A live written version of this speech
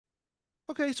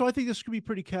Okay, so I think this could be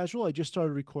pretty casual. I just started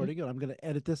Okay. recording and I'm going to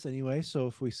edit this anyway. So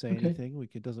if we say Okay. anything,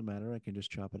 it doesn't matter. I can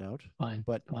just chop it out. Fine.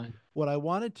 But Fine. what I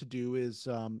wanted to do is,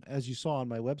 as you saw on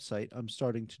my website, I'm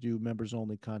starting to do members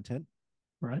only content.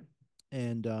 Right.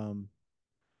 And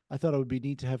I thought it would be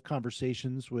neat to have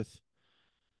conversations with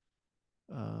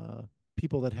uh,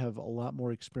 people that have a lot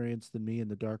more experience than me in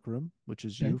the dark room, which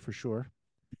is Okay. you for sure.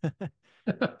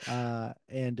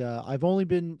 And I've only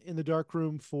been in the dark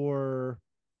room for,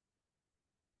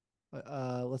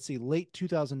 let's see, late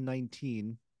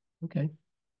 2019. Okay.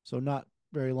 So not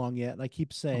very long yet. And I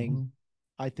keep saying Mhm.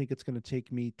 I think it's going to take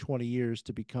me 20 years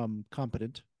to become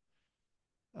competent.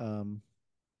 Um,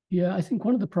 Yeah, I think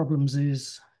one of the problems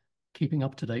is keeping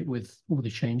up to date with all the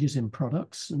changes in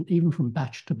products and even from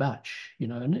batch to batch,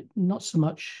 and not so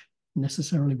much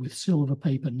necessarily with silver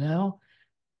paper now,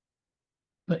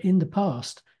 but in the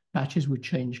past, batches would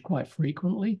change quite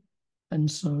frequently. And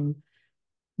so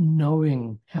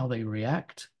knowing how they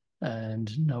react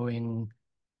and knowing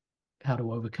how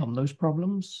to overcome those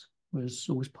problems was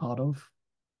always part of,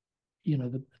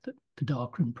 the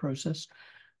darkroom process.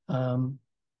 Um,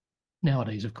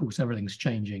 Nowadays, of course, everything's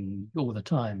changing all the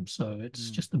time. So it's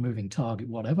mm, just a moving target,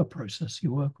 whatever process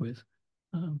you work with.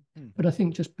 Um, mm. but I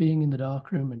think just being in the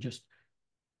darkroom and just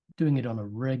doing it on a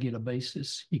regular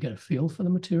basis, you get a feel for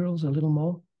the materials a little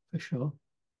more, for sure.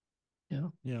 Yeah.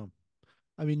 Yeah.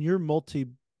 I mean, you're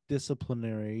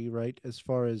multidisciplinary, right? As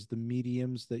far as the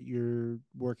mediums that you're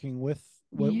working with,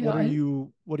 Yeah. what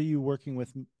are you working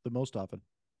with the most often?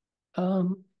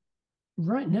 Um,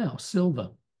 right now,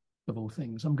 silver, of all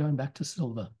things, I'm going back to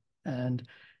silver. And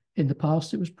in the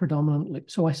past, it was predominantly,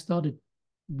 so I started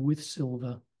with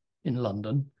silver in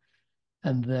London.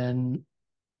 And then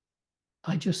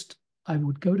I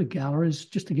would go to galleries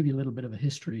just to give you a little bit of a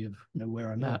history of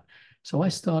where I'm Yeah. at. So I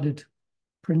started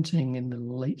printing in the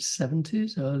late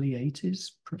 70s, early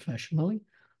 80s professionally,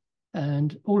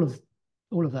 and all of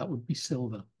that would be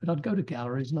silver. But I'd go to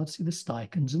galleries and I'd see the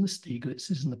Steichens and the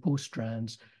Stieglitzes and the Paul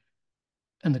Strands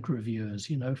and the gravures,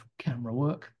 camera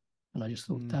work. And I just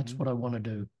thought that's Hmm. what I want to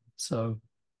do. So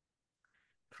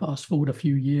fast forward a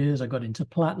few years, I got into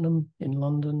platinum in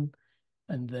London,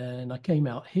 and then I came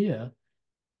out here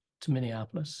to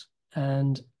Minneapolis,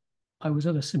 and I was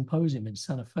at a symposium in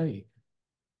Santa Fe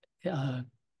uh,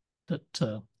 that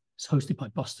is hosted by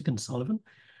Bostic and Sullivan,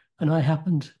 and I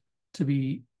happened to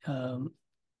be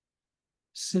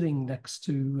sitting next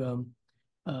to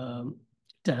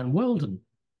Dan Weldon,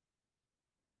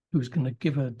 who was going to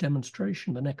give a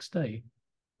demonstration the next day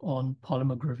on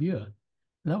polymer gravure,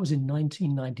 and that was in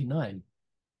 1999.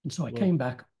 And so I Whoa. came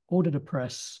back, ordered a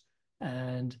press,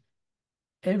 and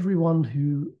everyone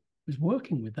who was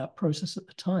working with that process at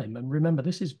the time, and remember,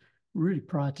 this is really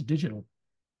prior to digital.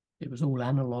 It was all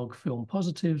analog film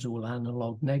positives, all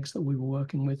analog negs that we were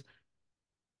working with.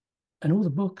 And all the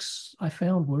books I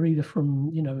found were either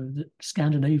from, the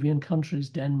Scandinavian countries,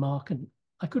 Denmark, and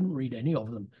I couldn't read any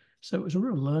of them. So it was a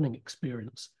real learning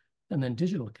experience. And then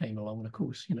digital came along and, of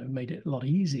course, made it a lot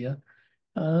easier.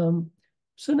 Um,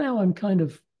 so now I'm kind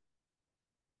of,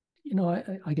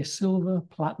 I guess silver,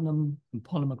 platinum, and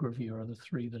polymer gravure are the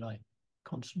three that I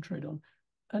concentrate on.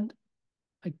 And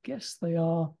I guess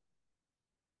I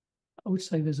would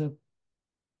say there's a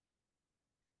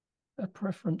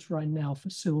preference right now for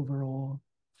silver or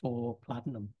for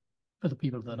platinum for the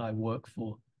people that Mm. I work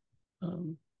for.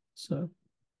 Um, so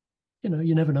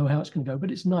you never know how it's going to go, but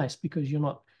it's nice because you're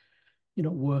not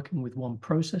working with one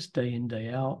process day in day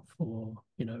out for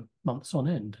months on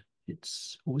end.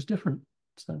 It's always different.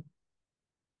 So I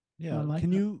Yeah. like Can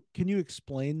that. you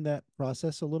explain that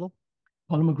process a little?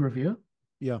 Polymer gravure.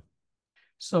 Yeah.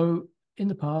 So in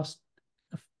the past,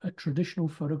 a traditional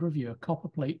photogravure, copper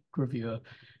plate gravure,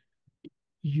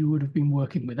 you would have been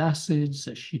working with acids,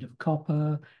 a sheet of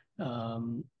copper,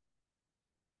 um,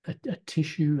 a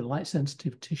tissue, a light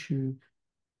sensitive tissue.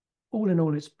 All in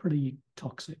all, it's pretty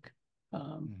toxic.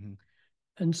 Um, Hmm.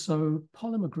 and so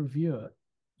polymer gravure,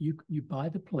 you buy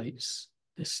the plates,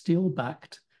 they're steel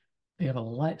backed, they have a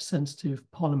light sensitive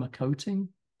polymer coating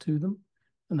to them,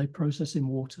 and they process in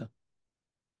water.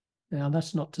 Now,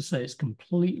 that's not to say it's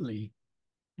completely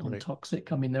Right.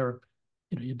 non-toxic. I mean,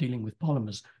 you're dealing with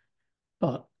polymers,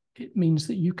 but it means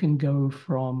that you can go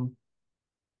from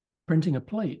printing a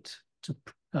plate to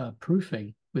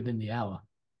proofing within the hour.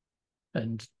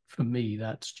 And for me,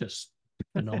 that's just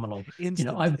phenomenal.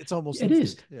 Instant. It's almost It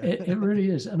is, instant. Yeah. it really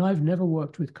is. And I've never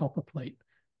worked with copper plate,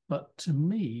 but to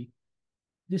me,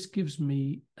 this gives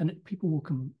me, and people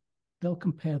they'll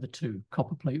compare the two,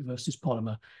 copper plate versus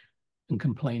polymer, and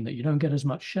complain that you don't get as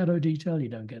much shadow detail, you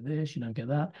don't get this, you don't get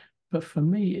that. But for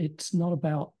me, it's not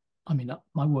about I mean,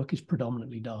 my work is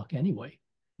predominantly dark anyway.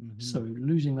 Mm-hmm. So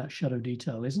losing that shadow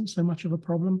detail isn't so much of a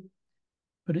problem,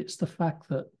 but it's the fact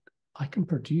that I can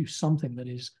produce something that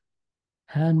is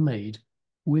handmade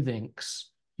with inks.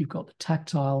 You've got the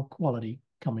tactile quality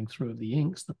coming through of the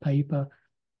inks, the paper.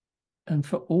 And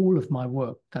for all of my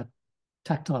work, that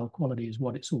tactile quality is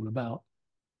what it's all about.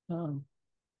 Um,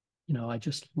 I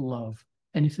just love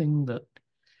anything that,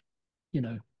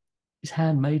 is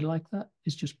handmade like that.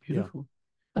 It's just Yeah. beautiful.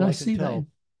 And Well, I I can see that tell.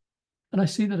 and I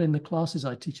see that in the classes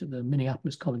I teach at the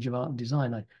Minneapolis College of Art and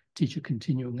Design. I teach a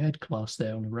continuing ed class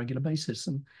there on a regular basis,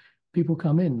 and people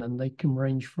come in and they can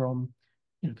range from,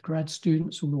 the grad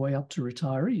students all the way up to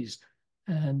retirees.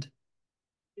 And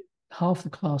half the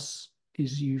class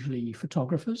is usually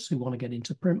photographers who want to get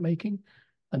into printmaking,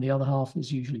 and the other half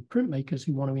is usually printmakers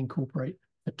who want to incorporate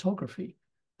photography.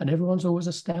 And everyone's always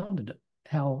astounded at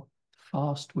how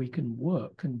fast we can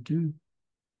work and do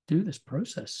this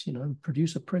process,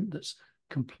 produce a print that's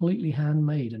completely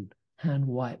handmade and hand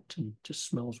wiped and just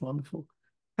smells wonderful.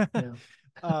 Yeah.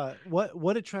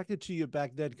 What attracted to you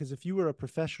back then? Because if you were a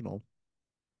professional,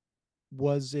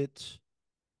 was it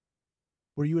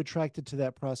were you attracted to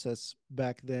that process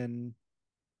back then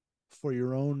for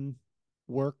your own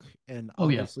work and Oh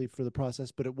yeah. obviously for the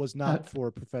process, but it was Uh, not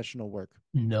for professional work?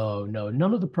 no, no,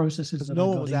 none of the processes Because that no I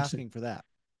one got was into. asking for that.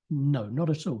 No, not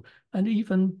at all. And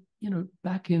even,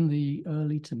 back in the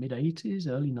early to mid 80s,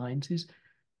 early 90s,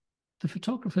 the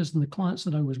photographers and the clients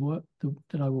that I was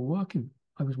working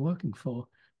for,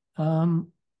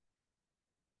 um,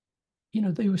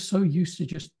 they were so used to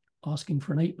just asking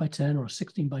for an 8x10 or a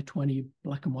 16x20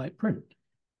 black and white print.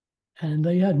 And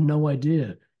they had no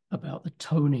idea about the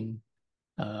toning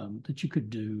that you could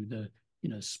do, the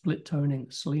split toning,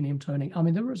 the selenium toning. I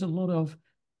mean, there was a lot of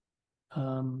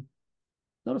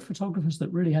photographers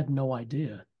that really had no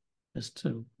idea as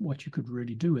to what you could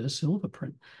really do with a silver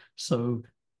print. So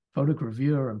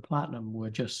photogravure and platinum were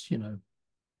just,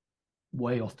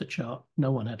 way off the chart.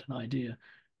 No one had an idea.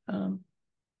 Um,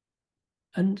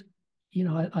 and,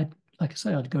 I like I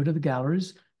say, I'd go to the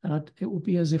galleries and it would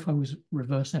be as if I was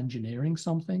reverse engineering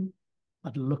something.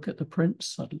 I'd look at the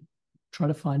prints, I'd try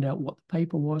to find out what the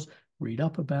paper was, read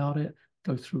up about it,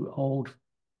 go through old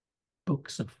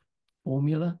books of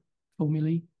formulae,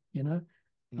 you know.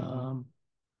 Mm-hmm. Um,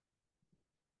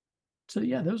 so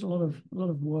yeah, there was a lot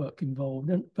of work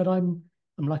involved. But I'm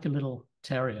like a little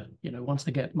terrier, once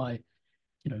I get my,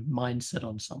 mindset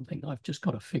on something, I've just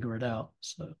got to figure it out.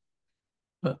 So,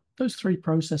 but those three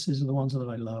processes are the ones that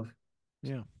I love.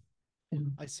 Yeah. Yeah.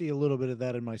 I see a little bit of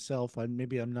that in myself.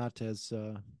 Maybe I'm not as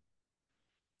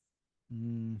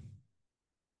mm,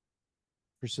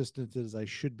 persistent as I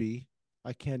should be.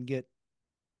 I can get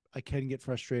I can get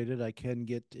frustrated. I can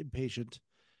get impatient.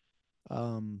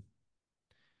 Um,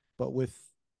 but with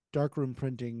darkroom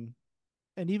printing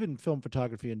and even film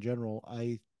photography in general,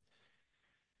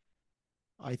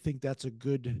 I think that's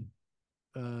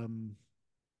um,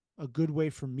 a good way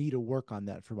for me to work on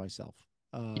that for myself.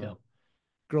 Yeah.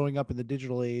 Growing up in the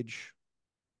digital age,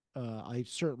 I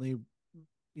certainly,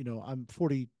 I'm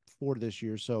 44 this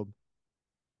year, so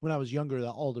when I was younger,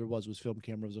 all there was film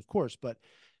cameras, of course. But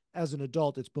as an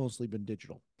adult, it's mostly been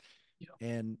digital. Yeah.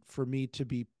 And for me to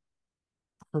be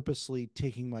purposely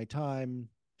taking my time,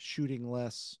 shooting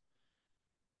less,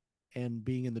 and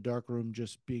being in the dark room,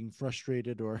 just being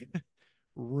frustrated or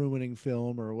ruining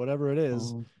film or whatever it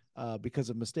is Um, because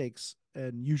of mistakes.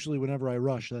 And usually, whenever I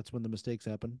rush, that's when the mistakes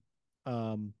happen.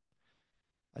 Um,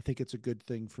 I think it's a good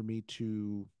thing for me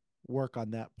to work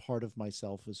on that part of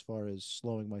myself as far as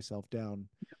slowing myself down.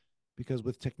 Because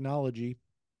with technology,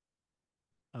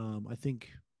 I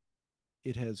think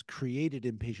it has created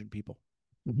impatient people.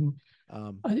 mhm.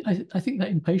 Um, I think that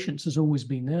impatience has always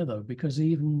been there though, because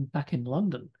even back in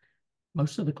London,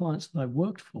 most of the clients that I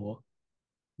worked for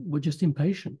were just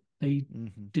impatient. They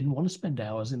mhm. didn't want to spend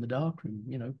hours in the darkroom,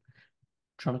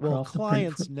 trying to Well, craft the print for.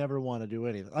 clients never want to do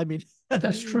anything. I mean,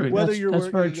 That's true. whether That's you're that's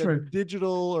very working true. in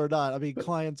digital or not, I mean, But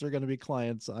clients are going to be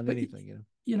clients on but anything.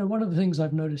 one of the things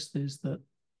I've noticed is that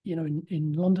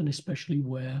in London especially,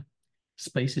 where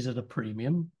space is at a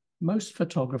premium, most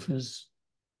photographers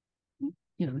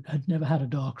had never had a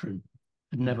darkroom,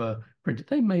 had Mm. never printed.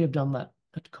 They may have done that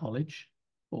at college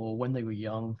or when they were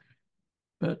young,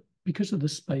 but because of the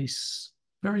space,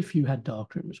 very few had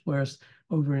darkrooms. Whereas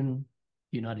over in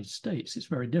the United States, it's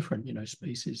very different.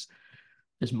 Spaces,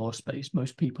 there's more space.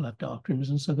 Most people have darkrooms,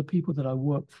 and so the people that I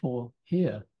work for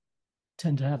here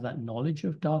tend to have that knowledge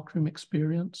of darkroom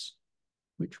experience,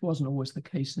 which wasn't always the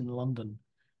case in London.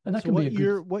 And that So can be a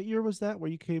good. what year was that where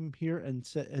you came here and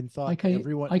said and I thought came.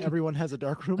 everyone has a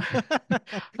dark room?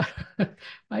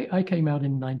 I came out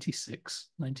in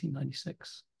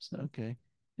 1996. So Okay.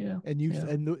 yeah, And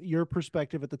yeah. your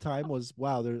perspective at the time was,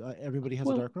 wow, there everybody has a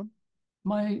Well, dark room?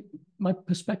 my my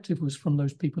perspective was from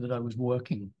those people that I was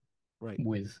working Right.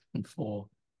 with and for,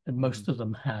 and Mhm. most of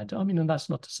them had. I mean, and that's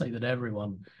not to say that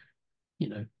everyone,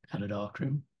 had a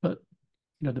darkroom, but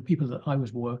the people that I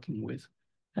was working with,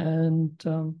 and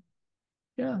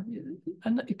yeah,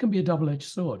 and it can be a double-edged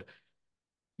sword.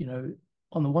 You know,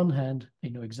 on the one hand, they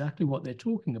know exactly what they're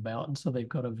talking about, and so they've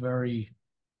got a very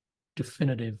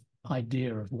definitive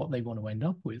idea of what they want to end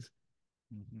up with.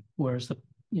 Mhm. Whereas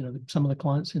some of the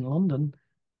clients in London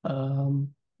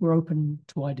were open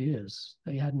to ideas.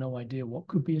 They had no idea what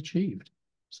could be achieved.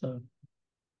 So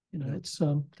Yeah. it's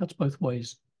that's both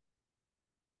ways.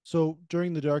 So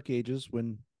during the dark ages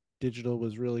when digital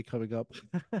was really coming up,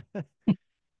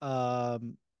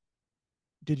 um,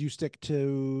 did you stick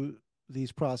to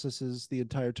these processes the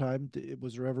entire time?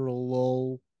 Was there ever a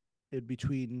lull in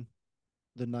between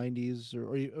the 90s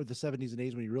or the 70s and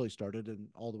 80s when you really started and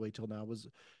all the way till now? Was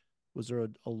there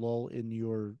a lull in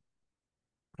your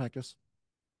practice?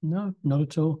 No, not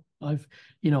at all. I've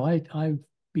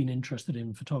been interested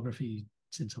in photography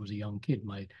since I was a young kid.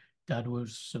 My dad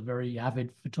was a very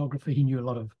avid photographer. He knew a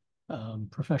lot of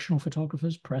professional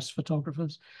photographers, press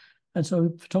photographers, and so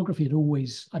photography I'd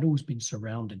always been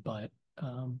surrounded by it.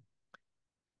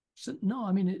 So no,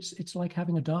 I mean it's like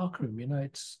having a dark room.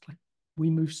 It's like we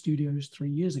moved studios 3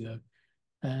 years ago,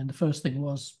 and the first thing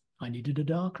was I needed a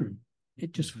dark room.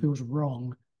 It just Mhm. feels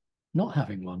wrong not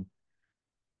having one.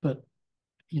 But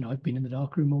I've been in the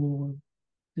dark room all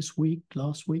this week,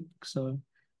 last week, so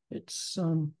it's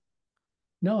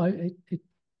no,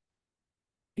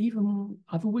 even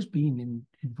I've always been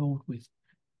involved with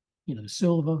the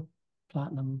silver,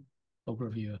 platinum, or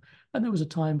gravure, and there was a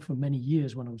time for many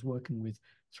years when I was working with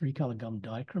three color gum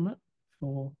dichromat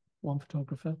for one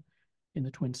photographer in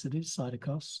the Twin Cities,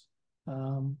 Sidecos,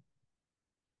 um,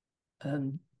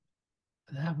 and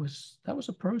that was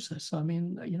a process. I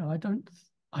mean, I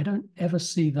don't ever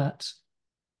see that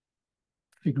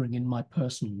figuring in my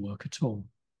personal work at all.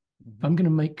 If Mhm. I'm going to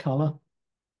make color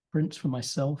prints for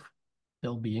myself,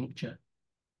 they'll be inkjet.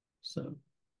 So,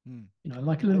 Hmm. I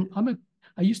like a I little,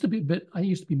 I used to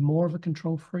be more of a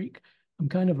control freak. I'm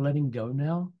kind of letting go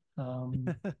now.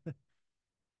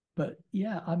 But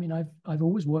yeah, I mean, I've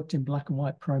always worked in black and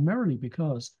white primarily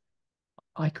because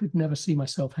I could never see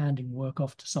myself handing work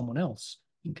off to someone else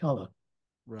in color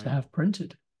to right. have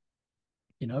printed.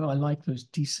 I like those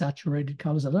desaturated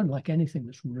colors. I don't like anything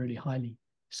that's really highly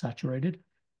saturated.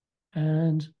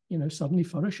 And, suddenly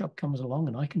Photoshop comes along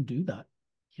and I can do that.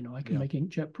 I can Yeah. make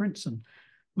inkjet prints. And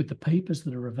with the papers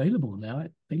that are available now,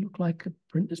 they look like a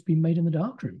print that's been made in the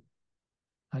darkroom.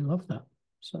 I love that.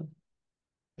 So,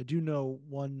 I do know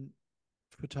one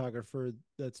photographer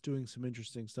that's doing some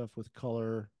interesting stuff with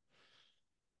color.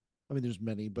 I mean, there's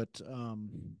many, but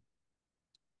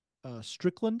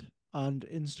Strickland on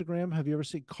Instagram. Have you ever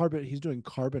seen carbon? He's doing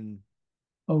carbon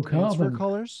oh, transfer carbon.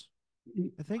 colors.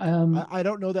 I think Um, I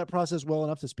don't know that process well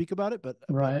enough to speak about it, but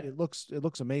right. it looks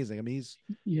amazing. I mean, he's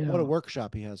what a Yeah.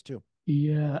 workshop he has too.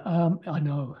 Yeah. I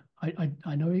know.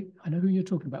 I know who you're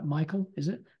talking about. Michael, is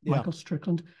it? Yeah, Michael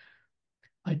Strickland.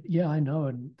 Yeah, I know.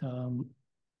 And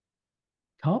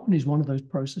carbon is one of those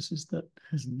processes that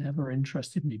has never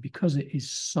interested me because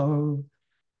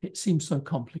it seems so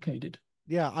complicated.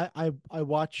 yeah. I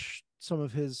watch some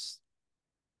of his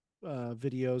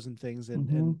videos and things, and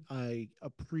Hmm. I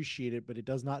appreciate it, but it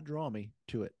does not draw me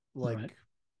to it Right, like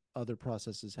other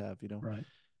processes have. right.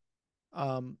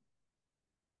 Um,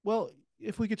 well,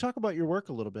 if we could talk about your work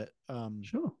a little bit.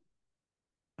 Sure.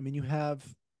 I mean, you have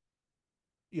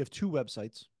two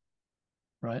websites.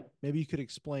 Right. Maybe you could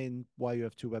explain why you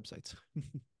have two websites.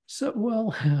 So,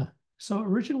 well, so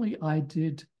originally I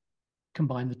did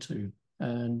combine the two.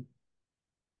 And,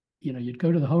 you'd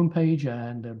go to the homepage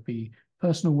and there'd be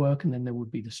personal work and then there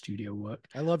would be the studio work.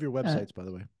 I love your Uh, websites, by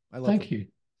the way. I love Thank them. you.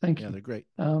 Thank Yeah, you. they're great.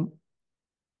 Um,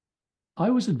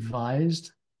 I was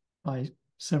advised by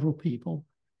several people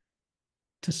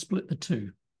to split the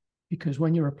two because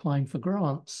when you're applying for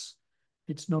grants,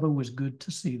 it's not always good to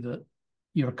see that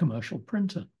you're a commercial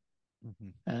printer.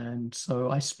 Mhm. And so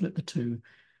I split the two,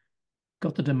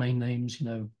 got the domain names,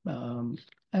 and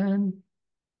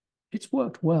it's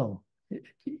worked well.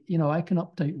 I can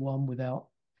update one without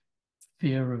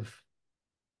fear of,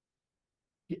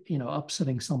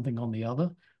 upsetting something on the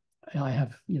other. I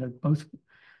have, both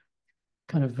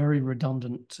kind of very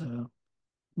redundant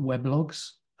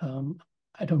weblogs.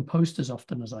 I don't post as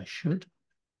often as I should.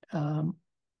 Um,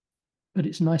 but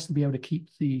it's nice to be able to keep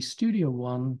the studio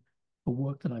one for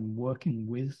work that I'm working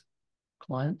with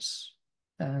clients,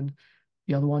 and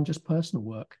the other one just personal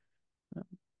work.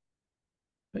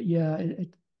 But yeah,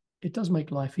 it does make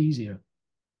life easier,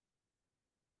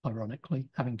 ironically,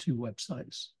 having two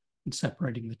websites and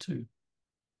separating the two.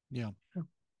 Yeah.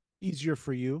 Easier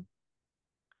for you,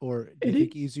 or do you It,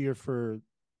 think easier for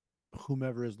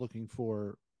whomever is looking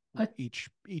for I each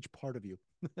part of you?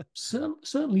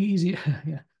 certainly easier,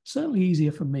 yeah, certainly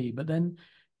easier for me. But then,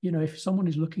 if someone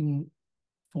is looking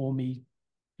for me,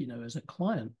 as a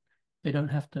client, they don't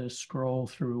have to scroll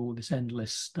through all this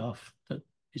endless stuff that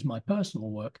is my personal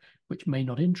work, which may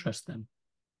not interest them.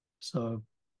 So,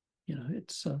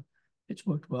 it's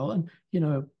worked well. And,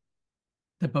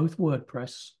 they're both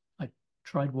WordPress. I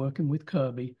tried working with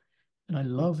Kirby and I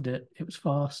loved it. It was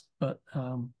fast, but,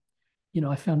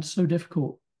 I found it so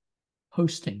difficult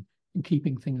hosting and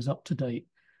keeping things up to date.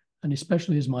 And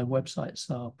especially as my websites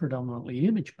are predominantly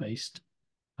image based,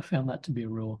 I found that to be a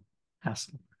real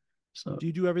hassle. So, Do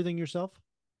you do everything yourself?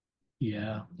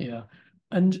 yeah, yeah.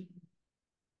 And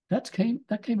that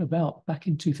came about back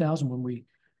in 2000 when we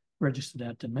registered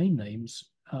our domain names.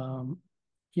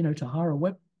 To hire a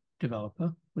web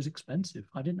developer was expensive.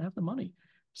 I didn't have the money,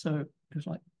 so it was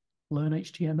like learn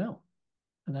HTML,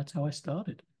 and that's how I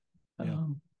started. Yeah.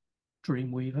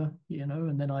 Dreamweaver,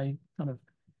 and then I kind of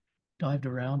dived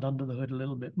around under the hood a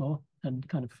little bit more and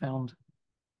kind of found.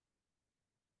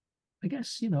 I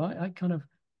guess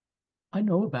I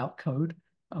know about code.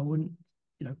 I wouldn't,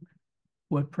 you know,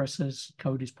 WordPress says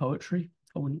code is poetry.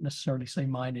 I wouldn't necessarily say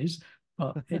mine is,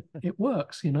 but it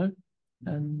works, and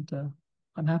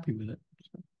I'm happy with it.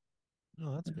 So,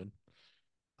 Oh, that's yeah.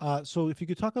 good. So if you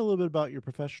could talk a little bit about your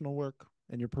professional work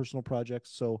and your personal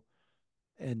projects,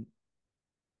 and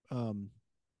um,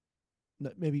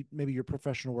 maybe your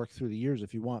professional work through the years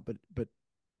if you want, but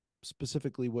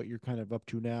specifically what you're kind of up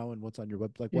to now and what's on your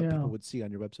web, like what Yeah. people would see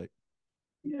on your website.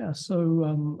 Yeah. So,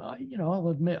 I'll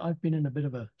admit I've been in a bit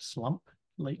of a slump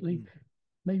lately, Mm.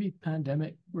 maybe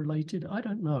pandemic related. I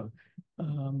don't know.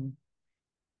 Um,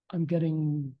 I'm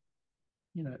getting,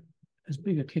 you know, as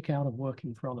big a kick out of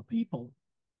working for other people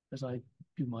as I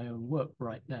do my own work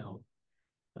right now.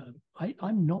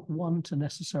 I'm not one to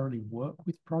necessarily work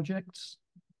with projects,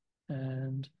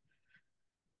 and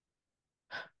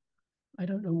I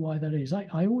don't know why that is. I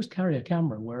always carry a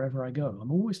camera wherever I go.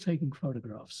 I'm always taking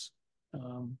photographs.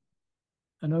 Um,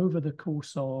 and over the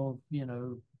course of,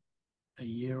 a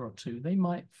year or two, they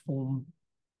might form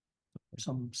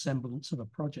some semblance of a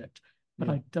project, but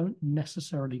Yeah. I don't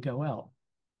necessarily go out.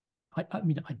 I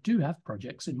mean, I do have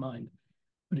projects in mind,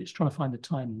 but it's trying to find the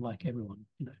time, like everyone,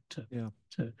 Yeah.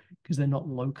 to because they're not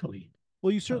locally.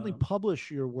 Well, you certainly Um,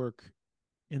 publish your work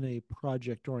in a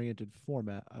project oriented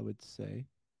format, I would say.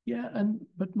 yeah,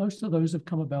 but most of those have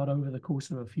come about over the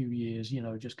course of a few years,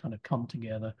 just kind of come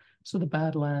together. So the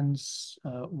Badlands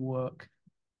work,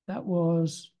 that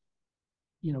was,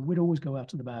 we'd always go out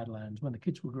to the Badlands. When the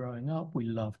kids were growing up, we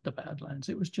loved the Badlands.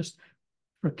 It was just,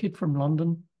 for a kid from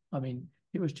London, I mean,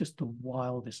 it was just the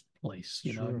wildest place.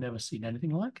 I've Sure. never seen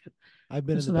anything like it. I've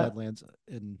been And in the so that, Badlands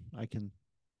and I can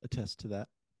attest to that.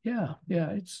 yeah,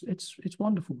 yeah, it's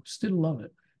wonderful. Still love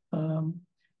it. Um,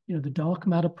 the Dark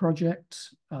Matter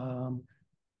project,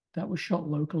 that was shot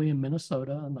locally in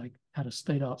Minnesota, and I had a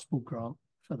state art school grant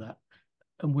for that.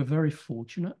 And we're very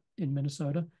fortunate in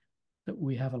Minnesota that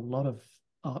we have a lot of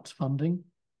arts funding,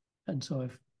 and so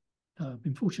I've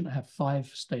been fortunate to have 5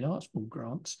 state art school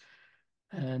grants,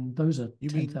 and those are You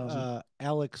mean 10,000.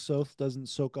 Alex Soth doesn't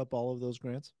soak up all of those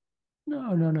grants?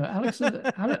 No, no, no. Alex,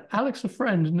 a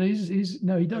friend, and he's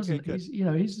no, he Okay, doesn't. good.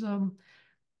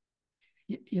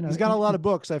 He's got a lot of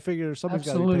books. I figure somebody's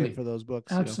got to be paying Absolutely, for those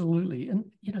books. absolutely, and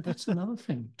that's another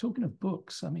thing. Talking of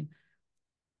books, I mean,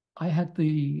 I had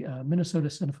the Minnesota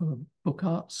Center for Book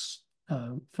Arts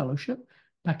fellowship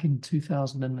back in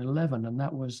 2011, and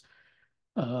that was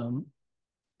um,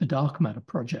 the Dark Matter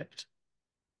project.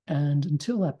 And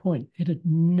until that point, it had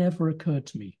never occurred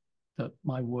to me that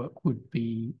my work would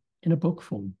be in a book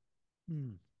form.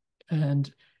 Hmm.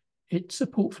 And it's a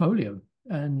portfolio.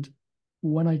 And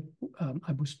when I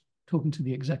was talking to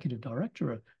the executive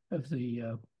director of the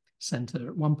center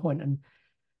at one point, and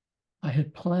I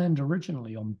had planned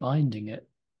originally on binding it,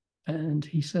 and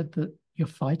he said that you're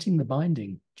fighting the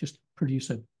binding. Just produce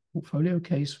a portfolio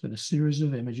case with a series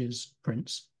of images,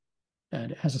 prints,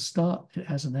 and it has a start, it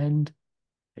has an end,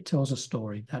 it tells a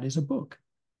story. That is a book.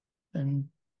 And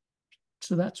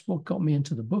so that's what got me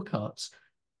into the book arts.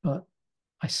 But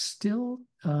I still,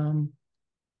 I've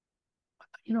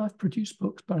produced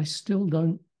books, but I still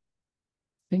don't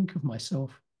think of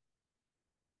myself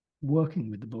working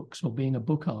with the books or being a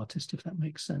book artist, if that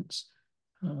makes sense.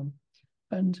 Um,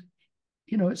 and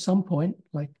at some point,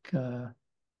 like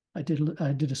I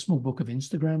did a small book of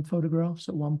Instagram photographs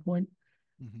at one point,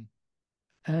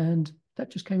 Mm-hmm. and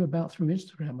that just came about through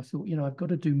Instagram. I thought, I've got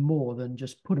to do more than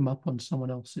just put them up on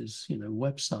someone else's,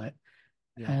 website.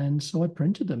 Yeah. And so I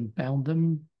printed them, bound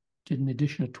them, did an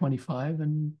edition of 25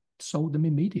 and sold them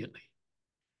immediately.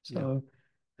 Yeah. So,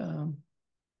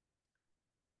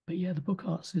 but yeah, the book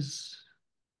arts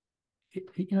it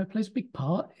plays a big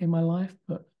part in my life,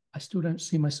 but I still don't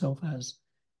see myself as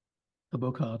a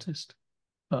book artist.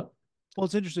 But Well,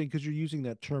 it's interesting because you're using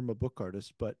that term, a book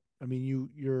artist, but I mean,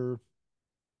 you're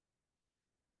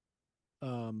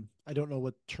I don't know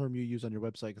what term you use on your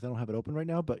website because I don't have it open right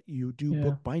now, but you do yeah,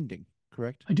 book binding,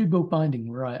 correct? I do book binding,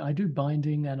 right? I do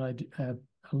binding and I do a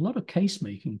lot of case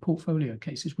making, portfolio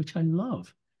cases, which I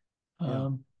love. Yeah.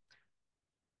 Um,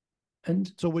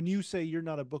 and So when you say you're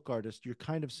not a book artist, you're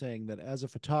kind of saying that as a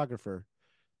photographer,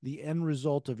 the end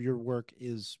result of your work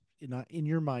is not in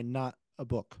your mind not a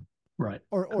book, right,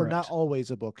 or not correct. always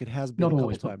a book. It has been Not a couple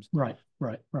always, but times. right,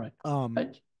 right, right. Um, I,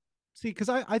 See, because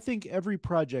I think every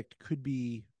project could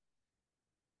be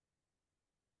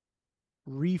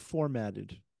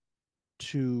reformatted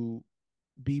to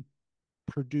be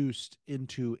produced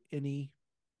into any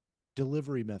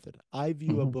delivery method. I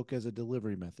view a mhm, book as a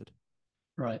delivery method,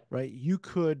 right, right? You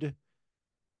could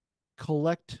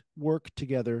collect work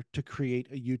together to create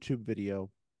a YouTube video.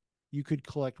 You could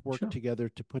collect work sure. together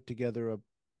to put together a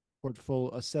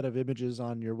portfolio, a set of images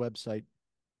on your website.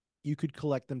 You could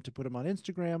collect them to put them on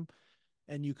Instagram,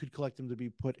 and you could collect them to be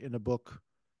put in a book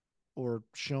or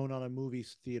shown on a movie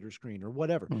theater screen or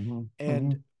whatever. Hmm,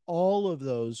 And hmm. all of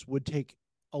those would take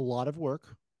a lot of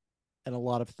work and a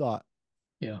lot of thought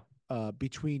Yeah,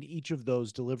 between each of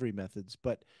those delivery methods.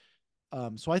 But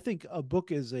so I think a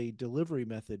book is a delivery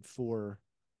method for,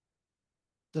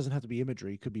 doesn't have to be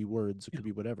imagery, it could be words, it yeah, could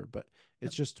be whatever, but yeah.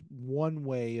 it's just one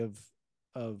way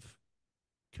of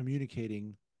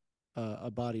communicating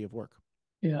a body of work.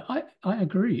 Yeah, I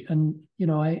agree. And,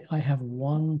 I have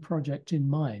one project in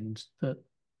mind that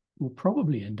will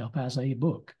probably end up as a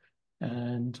book.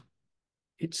 And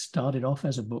it started off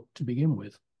as a book to begin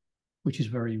with, which is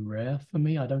very rare for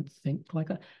me. I don't think like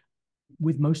that.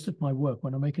 With most of my work,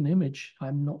 when I make an image,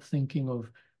 I'm not thinking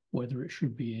of whether it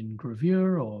should be in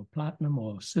gravure or platinum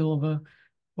or silver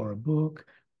or a book.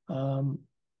 Um,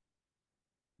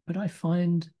 but I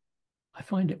find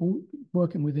it all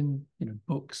working within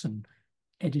books and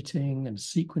editing and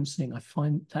sequencing. I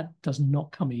find that does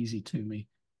not come easy to me.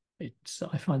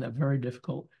 I find that very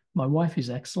difficult. My wife is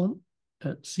excellent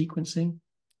at sequencing,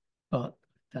 but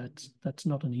that's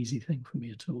not an easy thing for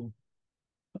me at all.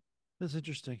 That's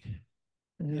interesting.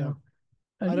 Yeah, Yeah.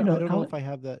 and I don't know Alec, if I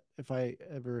have that, if I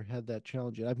ever had that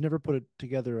challenge yet. I've never put it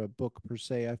together a book per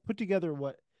se. I've put together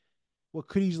what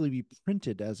could easily be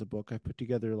printed as a book. I put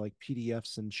together like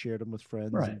PDFs and shared them with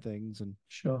friends right? and things. And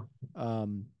Sure.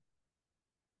 um,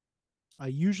 I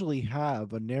usually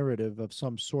have a narrative of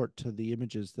some sort to the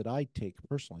images that I take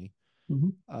personally. Hmm.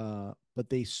 But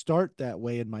they start that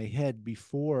way in my head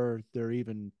before they're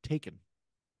even taken.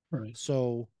 Right.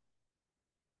 So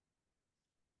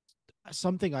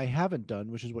something I haven't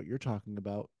done, which is what you're talking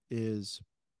about, is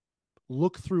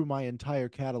look through my entire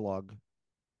catalog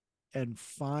and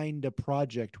find a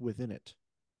project within it.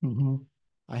 Hmm.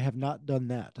 I have not done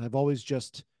that. I've always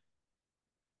just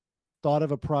thought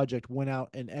of a project, went out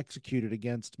and executed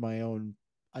against my own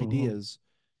Hmm. ideas,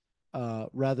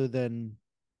 rather than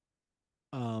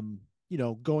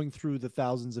going through the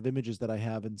thousands of images that I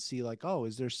have and see like, oh,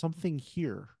 is there something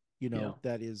here, Yeah.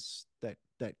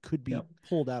 that could Yeah. be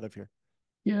pulled out of here.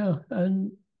 Yeah.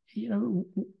 And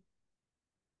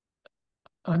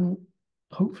I'm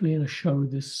hopefully in a show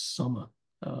this summer,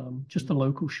 just Mm. a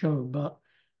local show, but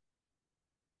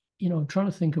I'm trying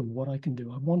to think of what I can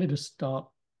do. I wanted to start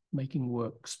making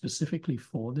work specifically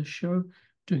for this show,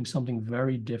 doing something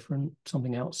very different,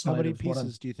 something How outside many of what I'm.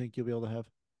 pieces do you think you'll be able to have?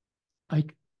 I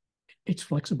It's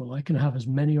flexible. I can have as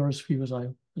many or as few as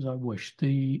I wish.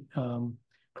 The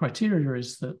criteria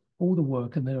is that all the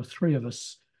work, and there are three of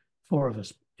us, four of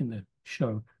us in the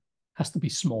show, has to be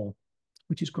small,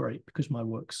 which is great because my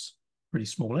work's pretty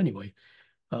small anyway.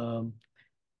 Um,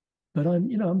 but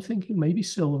I'm thinking maybe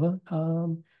silver.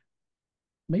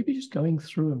 Maybe just going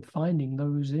through and finding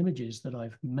those images that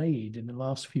I've made in the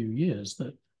last few years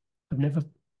that I've never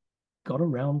got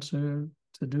around to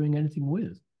doing anything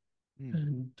with,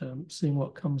 Hmm. and seeing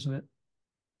what comes of it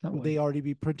that Would way. they already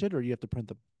be printed, or you have to print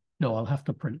them? No, I'll have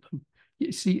to print them.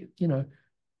 You see,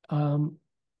 um,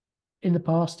 in the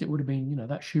past, it would have been,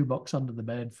 that shoebox under the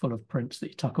bed full of prints that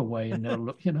you tuck away and never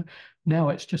look. Now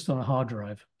it's just on a hard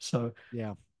drive. So,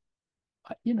 Yeah.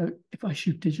 if I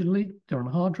shoot digitally, they're on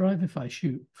a hard drive. If I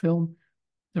shoot film,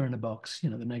 they're in a box. The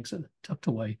negs are tucked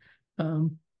away.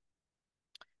 Um,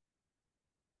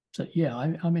 so yeah,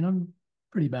 I mean, I'm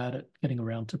pretty bad at getting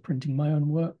around to printing my own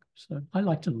work. So I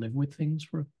like to live with things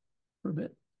for a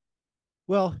bit.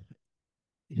 Well,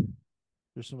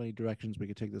 there's so many directions we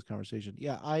could take this conversation.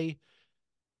 Yeah, I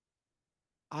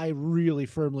really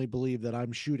firmly believe that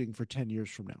I'm shooting for 10 years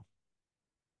from now.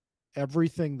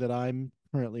 Everything that I'm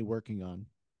currently working on,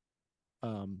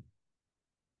 um,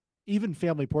 even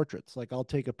family portraits, like I'll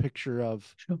take a picture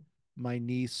of Sure. my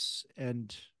niece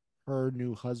and her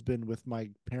new husband with my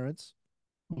parents,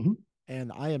 Mm-hmm.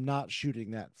 and I am not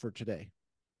shooting that for today,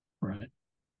 Right.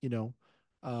 you know?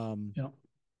 Um, Yeah.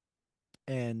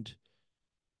 and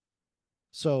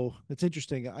so it's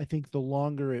interesting. I think the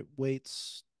longer it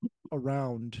waits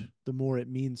around, the more it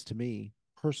means to me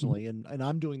Mm-hmm. personally. And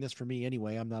I'm doing this for me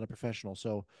anyway. I'm not a professional.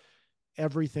 So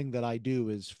everything that I do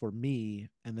is for me.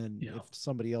 And then Yeah. if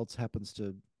somebody else happens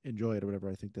to enjoy it or whatever,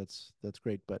 I think that's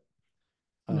great. But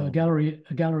A um gallery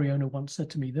owner once said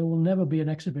to me, "There will never be an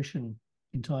exhibition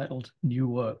entitled New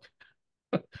Work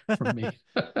from me."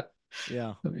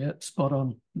 yeah. But yeah, spot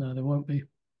on. No, there won't be.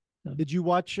 No, Did you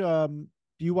watch do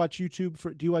you watch YouTube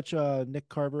for do you watch Nick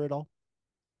Carver at all?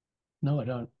 no, I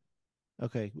don't.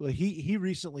 Okay. Well, he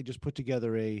recently just put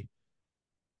together a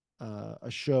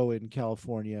show in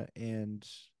California, and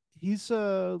he's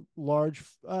a large,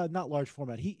 not large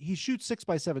format. He shoots 6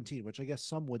 by 17, which I guess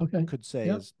some would Okay. could say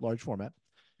Yep. is large format.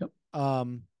 Yep.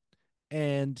 Um,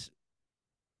 and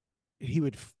he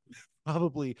would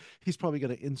probably he's probably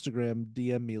going to Instagram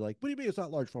DM me like, "What do you mean it's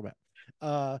not large format?"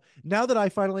 Now that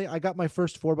I got my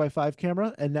first 4 by 5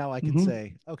 camera, and now I can Mm-hmm.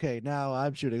 say, okay, now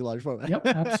I'm shooting large format. Yep.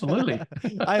 Absolutely.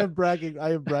 I am bragging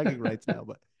rights now,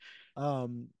 but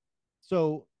um,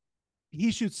 so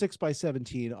he shoots 6 by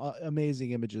 17,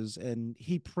 amazing images, and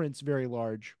he prints very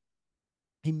large.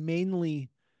 He mainly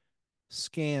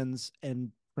scans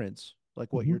and prints,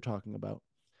 like what Mm-hmm. you're talking about.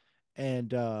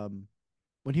 And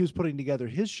when he was putting together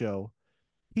his show,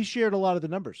 he shared a lot of the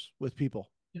numbers with people.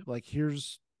 Yep. Like,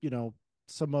 here's,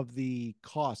 some of the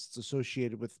costs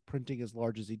associated with printing as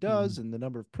large as he Mm-hmm. does and the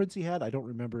number of prints he had. I don't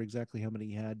remember exactly how many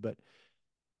he had, but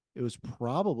it was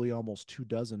probably almost 2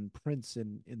 dozen prints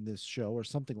in this show or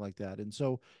something like that. And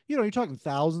so, you're talking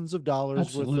thousands of dollars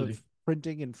worth Absolutely. of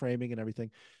printing and framing and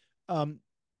everything. Um,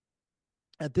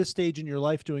 at this stage in your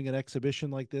life, doing an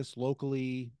exhibition like this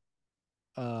locally,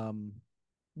 um,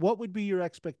 what would be your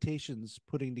expectations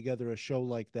putting together a show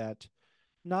like that?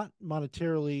 Not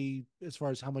monetarily as far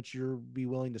as how much you'll be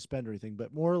willing to spend or anything,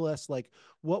 but more or less like,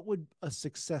 what would a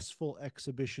successful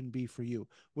exhibition be for you?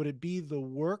 Would it be the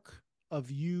work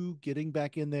of you getting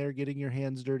back in there, getting your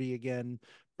hands dirty again,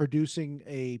 producing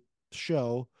a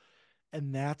show,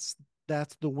 and that's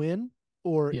the win?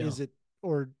 Or Yeah. is it,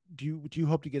 or do you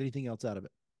hope to get anything else out of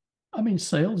it? I mean,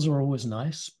 sales are always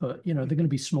nice, but they're going to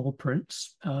be small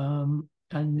prints. And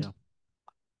Yeah.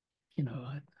 you know,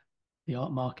 I, the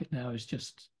art market now is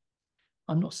just.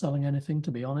 I'm not selling anything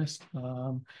to be honest.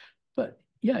 But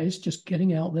yeah, it's just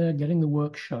getting out there, getting the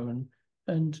work shown,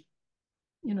 and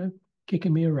you know,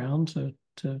 kicking me around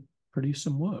to produce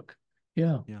some work.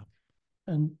 Yeah, Yeah.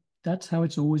 and that's how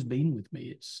it's always been with me.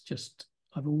 It's just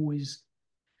I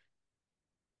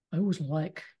always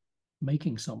like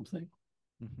making something.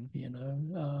 Mm-hmm. You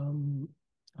know,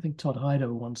 I think Todd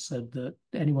Hido once said that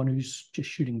anyone who's just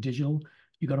shooting digital,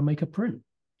 you got to make a print.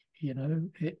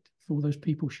 For all those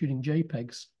people shooting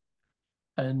JPEGs.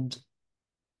 And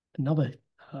another,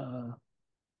 uh,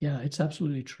 yeah, it's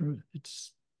absolutely true.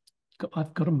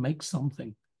 I've got to make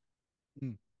something,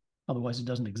 Mm. otherwise it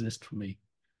doesn't exist for me.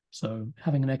 So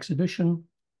having an exhibition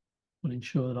will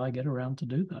ensure that I get around to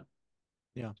do that.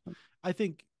 Yeah. I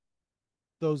think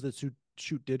those that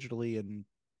shoot digitally, and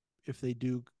if they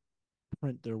do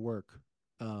print their work,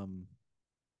 um,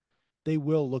 they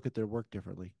will look at their work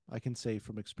differently. I can say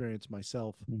from experience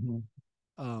myself. Mm-hmm.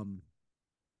 Um,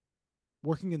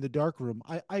 Working in the darkroom,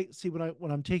 I see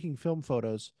when I'm taking film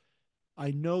photos, I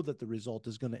know that the result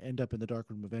is going to end up in the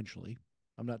darkroom eventually.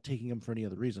 I'm not taking them for any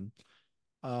other reason.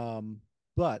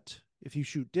 But if you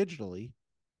shoot digitally,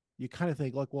 you kind of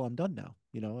think like, well, I'm done now.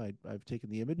 I've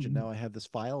taken the image and Mm-hmm. now I have this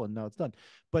file and now it's done.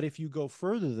 But if you go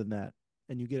further than that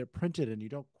and you get it printed and you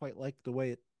don't quite like the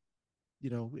way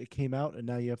it came out, and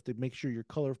now you have to make sure your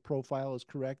color profile is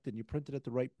correct and you print it at the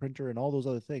right printer and all those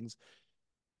other things,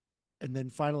 and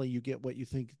then finally you get what you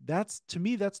think, that's, to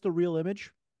me, that's the real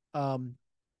image. um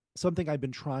Something I've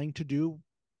been trying to do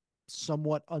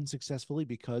somewhat unsuccessfully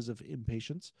because of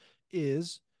impatience,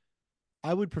 is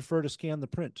I would prefer to scan the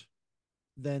print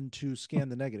than to scan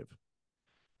the negative.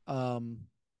 Um,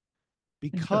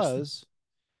 Interesting. because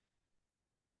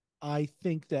I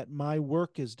think that my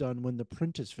work is done when the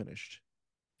print is finished.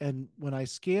 And when I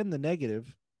scan the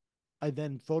negative, I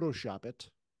then Photoshop it.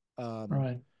 Um,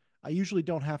 Right. I usually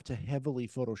don't have to heavily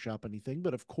Photoshop anything,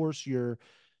 but of course you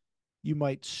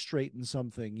might straighten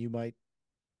something, you might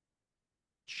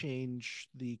change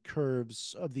the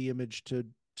curves of the image to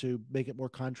make it more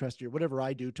contrasty or whatever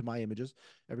I do to my images.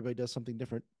 Everybody does something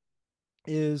different.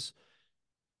 Is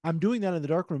I'm doing that in the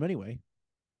darkroom anyway.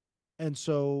 And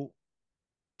so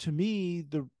to me,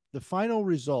 the final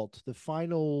result, the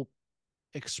final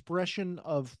expression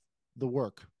of the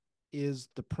work is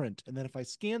the print. And then if I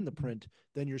scan the print,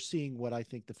 then you're seeing what I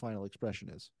think the final expression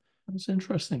is. That's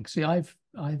interesting. See, I've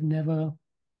never,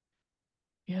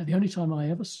 yeah, the only time I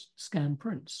ever scan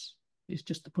prints is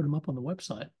just to put them up on the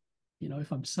website,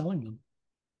 if I'm selling them,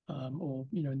 or,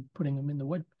 putting them in the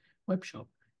web shop.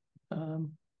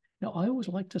 Um, Now, I always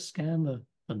like to scan the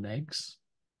negs.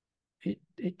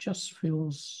 It just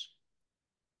feels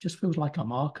like I'm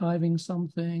archiving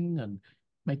something and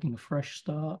making a fresh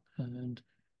start, and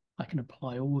I can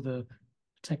apply all the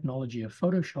technology of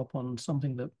Photoshop on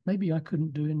something that maybe I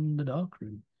couldn't do in the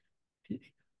darkroom. It,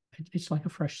 it's like a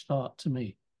fresh start to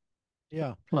me.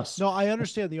 Yeah. Plus, No, I plus,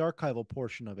 understand the archival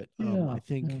portion of it. yeah, yeah,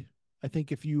 I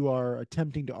think if you are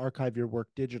attempting to archive your work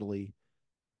digitally,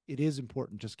 it is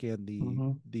important to scan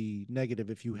hmm, the negative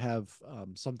if you have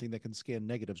something that can scan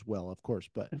negatives well, of course.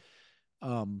 But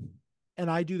um, and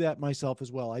I do that myself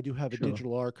as well. I do have a sure.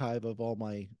 digital archive of all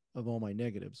my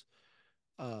negatives.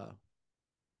 Uh,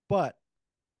 but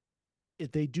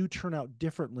if they do turn out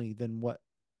differently than what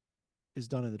is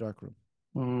done in the darkroom,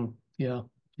 Yeah,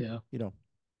 yeah, you know.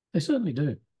 they certainly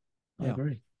do. I Yeah.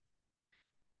 agree.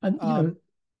 And Um,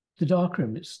 the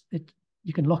darkroom,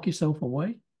 you can lock yourself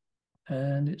away,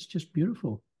 and it's just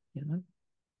beautiful.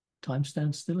 Time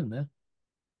stands still in there.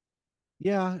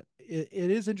 yeah,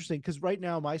 it is interesting because right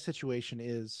now my situation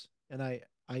is, and I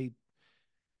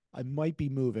I might be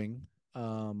moving,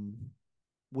 um,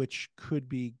 which could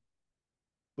be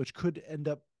which could end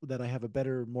up that I have a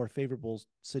better, more favorable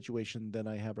situation than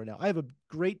I have right now. I have a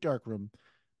great dark room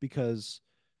because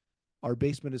our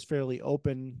basement is fairly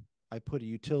open. I put a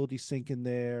utility sink in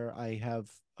there. I have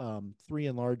three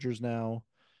enlargers now.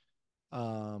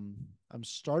 Um, I'm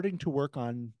starting to work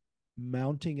on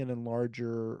mounting an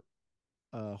enlarger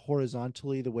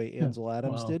horizontally the way Yeah. Ansel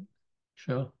Adams Wow. did.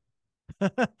 Sure.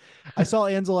 I saw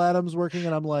Ansel Adams working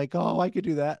and I'm like, oh, I could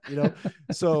do that, you know?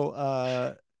 So,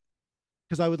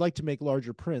 because I would like to make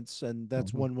larger prints, and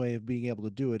that's Mhm. one way of being able to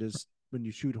do it is when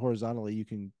you shoot horizontally, you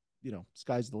can, you know,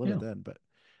 sky's the limit Yeah. then. But,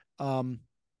 um,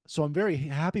 so I'm very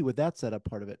happy with that setup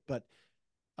part of it. But,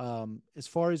 as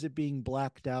far as it being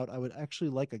blacked out, I would actually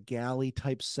like a galley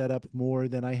type setup more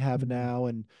than I have Mhm. now.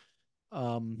 And,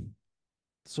 um,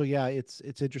 so yeah, it's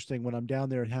interesting when I'm down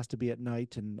there. It has to be at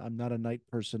night, and I'm not a night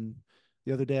person.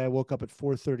 The other day, I woke up at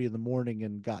 4:30 in the morning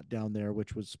and got down there,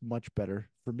 which was much better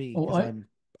for me Oh, because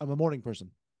I'm a morning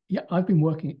person. yeah, I've been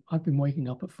waking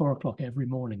up at 4 o'clock every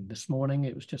morning. This morning,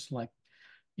 it was just like,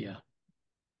 yeah,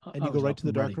 And I you go was right up to the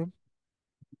and dark ready. room.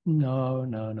 No,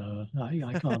 no, no,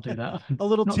 I can't do that. A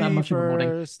little Not that tea much of a morning.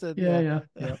 first, and Yeah, yeah.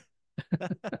 yeah,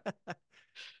 yeah.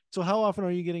 So how often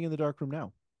are you getting in the dark room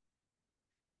now?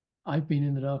 I've been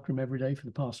in the darkroom every day for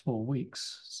the past 4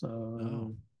 weeks. Oh,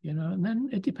 So, and then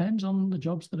it depends on the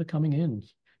jobs that are coming in.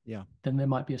 yeah. Then there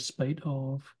might be a spate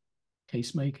of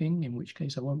case making, in which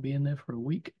case I won't be in there for a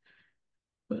week.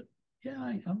 But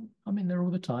yeah, I'm in there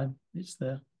all the time. It's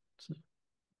there. So,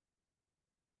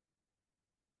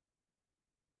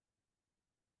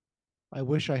 I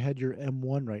wish I had your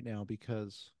M1 right now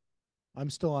because I'm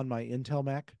still on my Intel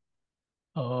Mac.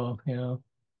 oh yeah.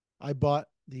 I bought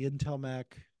the Intel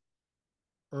Mac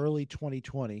early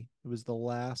 2020. It was the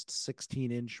last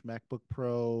 16-inch MacBook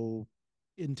Pro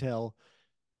Intel.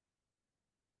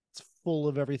 It's full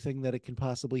of everything that it can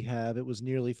possibly have. It was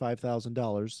nearly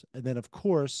 $5,000. And then, of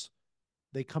course,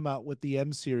 they come out with the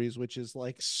M series, which is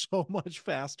like so much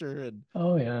faster. And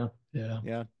Oh yeah. Yeah.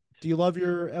 yeah. Do you love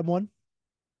your M1?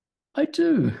 I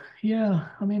do. Yeah.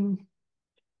 I mean,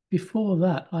 before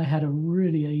that, I had a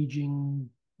really aging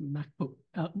Mac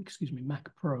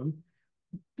Pro,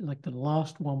 like the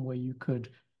last one where you could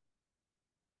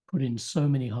put in so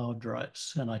many hard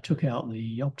drives. And I took out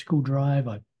the optical drive,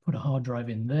 I put a hard drive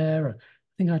in there. I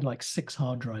think I had like 6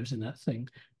 hard drives in that thing,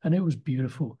 and it was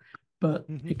beautiful. But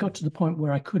it got to the point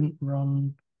where I couldn't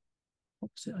run,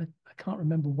 what was it? I can't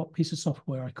remember what piece of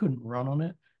software I couldn't run on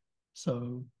it.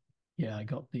 So Yeah, I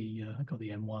got the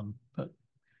M1, but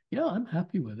yeah, I'm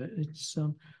happy with it. It's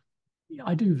yeah,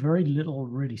 I do very little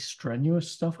really strenuous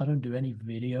stuff. I don't do any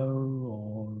video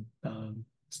or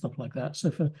stuff like that. So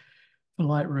for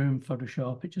Lightroom,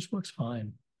 Photoshop, it just works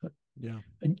fine. But Yeah.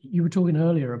 and you were talking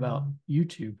earlier about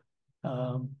YouTube.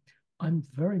 Um, I'm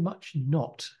very much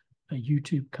not a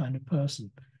YouTube kind of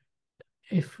person.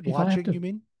 If I have Watching, to, you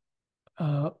mean?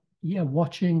 uh, yeah,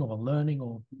 watching or learning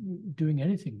or doing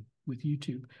anything with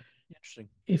YouTube, Interesting.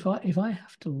 if I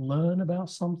have to learn about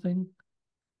something,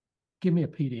 give me a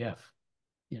PDF,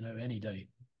 any day.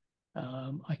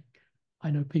 I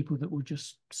know people that will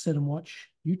just sit and watch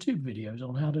YouTube videos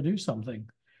on how to do something.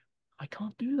 I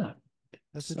can't do that.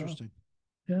 That's So interesting.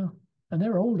 yeah, and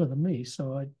they're older than me,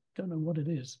 so I don't know what it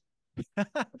is.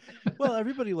 Well,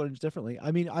 everybody learns differently.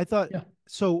 I mean, I thought Yeah,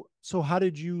 so. So, how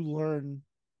did you learn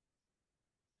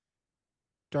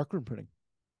darkroom printing?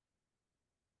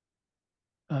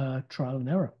 trial and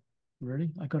error. Really,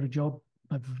 I got a job.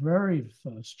 My very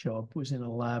first job was in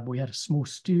a lab. We had a small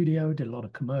studio, did a lot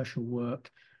of commercial work,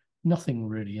 nothing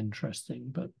really interesting,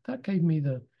 but that gave me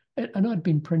and I'd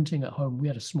been printing at home. We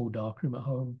had a small darkroom at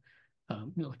home,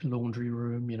 like a laundry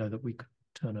room, that we could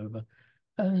turn over.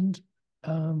 And,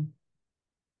 um,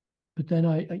 but then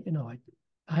I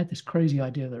had this crazy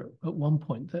idea that at one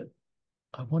point that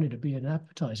I wanted to be an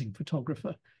advertising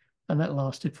photographer. And that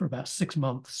lasted for about 6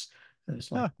 months. And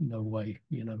it's like, Huh. no way.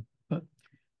 But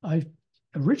I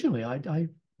originally I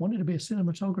wanted to be a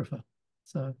cinematographer.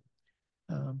 So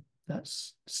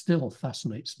that's still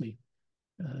fascinates me.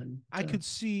 And I could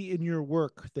see in your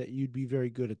work that you'd be very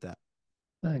good at that.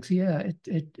 thanks. Yeah,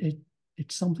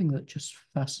 it's something that just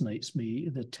fascinates me.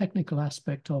 The technical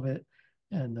aspect of it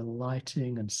and the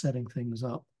lighting and setting things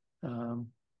up. Um,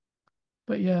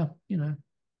 but yeah,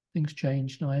 things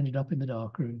changed and I ended up in the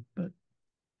darkroom. But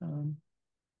um,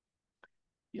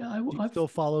 yeah, Do you still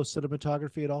follow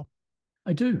cinematography at all?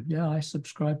 I do. Yeah, I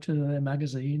subscribe to their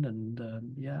magazine, and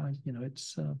yeah,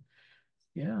 it's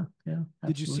yeah,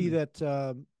 Did you see absolutely.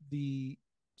 that the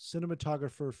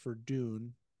cinematographer for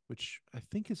Dune, which I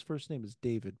think his first name is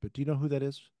David, but do you know who that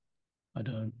is? I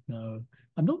don't know.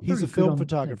 I'm not He's very a good film on names.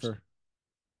 photographer.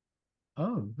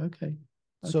 Oh, okay, okay.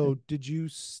 So did you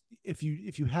if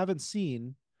you haven't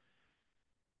seen,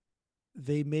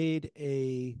 they made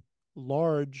a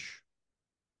large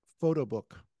photo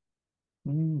book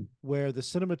Mm, where the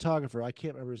cinematographer, I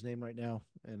can't remember his name right now,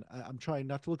 and I'm trying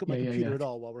not to look at my yeah, yeah, computer yeah, at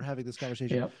all while we're having this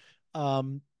conversation. yeah.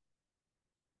 Um,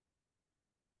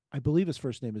 I believe his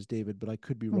first name is David, but I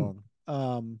could be Mm,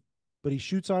 wrong. But he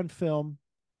shoots on film.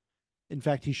 In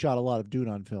fact, he shot a lot of Dune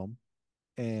on film,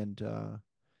 and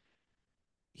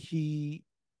he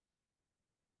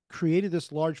created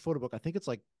this large photo book. I think it's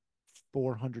like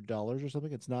 $400 or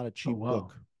something. It's not a oh cheap wow.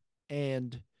 book.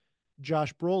 And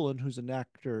Josh Brolin, who's an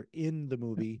actor in the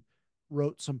movie,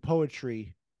 wrote some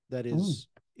poetry that Mm, is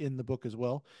in the book as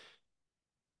well.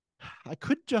 I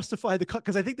couldn't justify the cut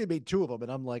because I think they made two of them,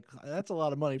 and I'm like, that's a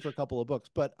lot of money for a couple of books.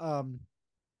 But and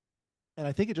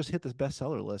I think it just hit the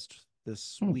bestseller list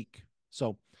this mm, week.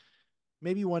 So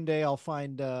maybe one day I'll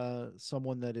find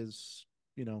someone that is,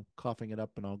 coughing it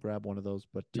up, and I'll grab one of those.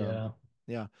 But yeah,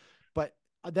 yeah, but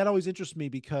that always interests me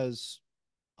because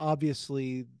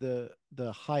obviously the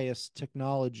highest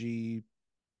technology.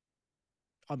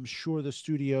 I'm sure the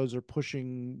studios are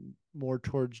pushing more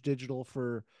towards digital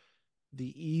for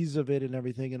the ease of it and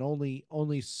everything, and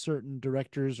only certain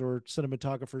directors or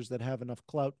cinematographers that have enough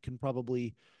clout can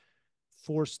probably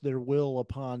force their will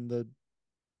upon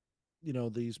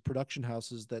these production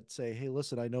houses that say, hey,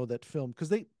 listen, I know that film, because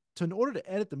they, to in order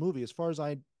to edit the movie, as far as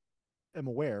I am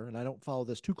aware, and I don't follow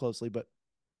this too closely, but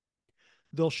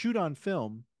they'll shoot on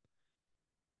film,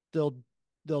 they'll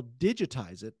they'll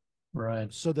digitize it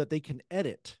right. so that they can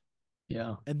edit,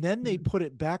 Yeah, and then they put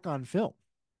it back on film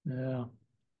yeah.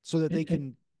 so that they It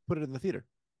can put it in the theater.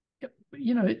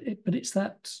 but it's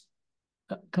that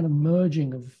kind of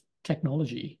merging of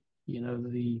technology.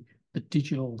 The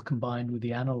digital combined with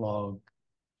the analog.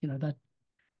 That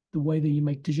the way that you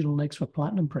make digital next for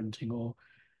platinum printing or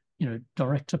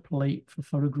direct to plate for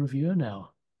photogravure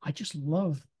now. I just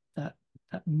love that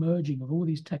merging of all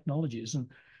these technologies. And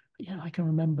I can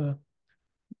remember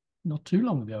not too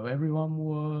long ago, everyone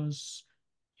was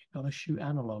you got to shoot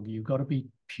analog, you got to be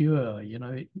pure,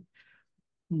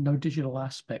 no digital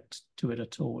aspect to it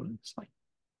at all. And it's like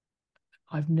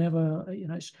I've never,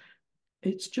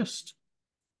 it's just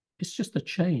a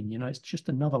chain, it's just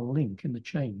another link in the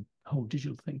chain, the whole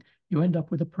digital thing. You end up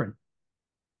with a print,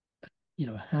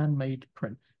 a handmade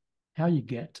print. How you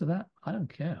get to that, I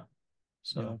don't care.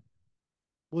 Yeah. So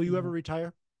Will you ever yeah.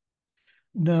 retire?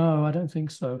 No, I don't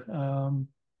think so.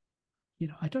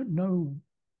 I don't know.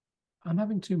 I'm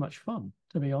having too much fun,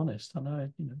 to be honest. I know,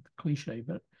 cliche,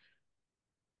 but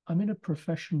I'm in a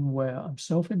profession where I'm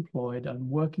self-employed. I'm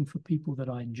working for people that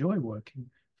I enjoy working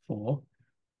for.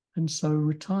 And so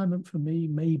retirement for me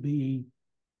may be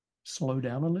slow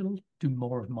down a little, do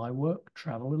more of my work,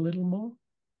 travel a little more,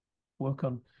 work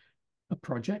on a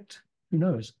project. Who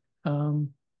knows?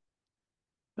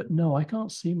 But no, I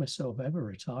can't see myself ever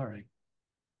retiring.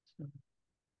 So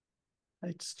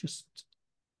it's just,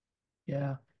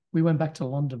 yeah. We went back to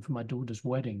London for my daughter's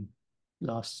wedding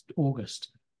last August,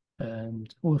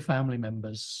 and all the family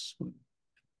members,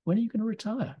 when are you going to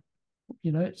retire?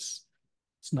 It's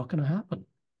not going to happen.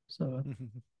 So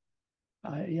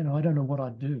I don't know what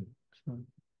I'd do. So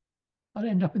I'd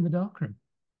end up in the darkroom.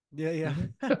 Yeah,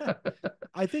 yeah.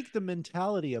 I think the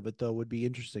mentality of it though would be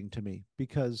interesting to me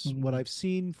because what Mm, I've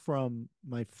seen from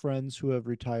my friends who have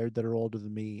retired that are older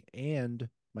than me and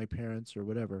my parents or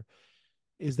whatever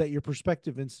is that your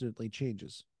perspective instantly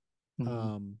changes. mm,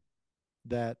 Um,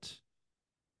 that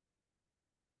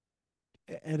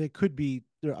and it could be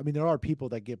there. I mean, there are people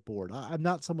that get bored. I'm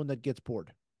not someone that gets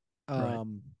bored. right.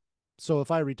 Um, so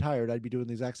if I retired, I'd be doing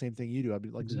the exact same thing you do. I'd be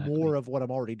like more Exactly. of what I'm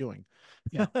already doing.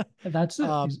 Yeah. That's it.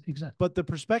 um, Exactly. but the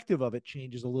perspective of it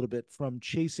changes a little bit from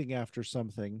chasing after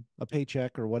something, a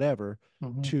paycheck or whatever,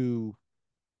 Hmm. to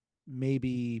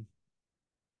maybe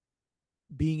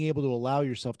being able to allow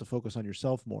yourself to focus on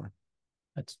yourself more.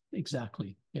 That's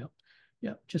exactly. Yeah.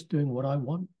 Yeah. Just doing what I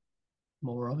want,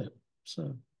 more of it.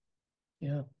 So,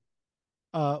 yeah.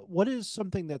 What is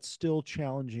something that's still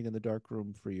challenging in the dark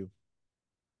room for you?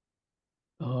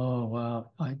 Oh,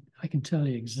 wow. I can tell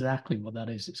you exactly what that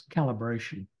is. It's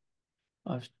calibration.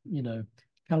 I've,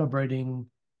 calibrating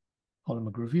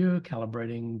polymer gravure,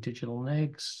 calibrating digital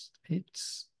negs.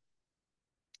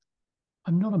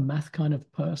 I'm not a math kind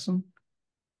of person,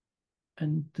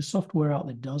 and the software out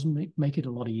there does make it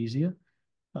a lot easier.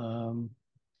 Um,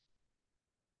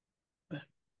 but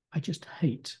I just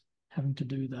hate having to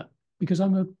do that because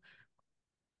I'm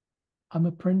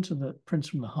a printer that prints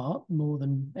from the heart more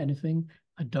than anything.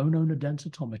 I don't own a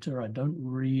densitometer. I don't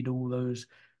read all those,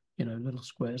 little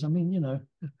squares. I mean,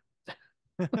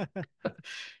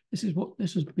 this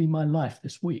has been my life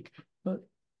this week, but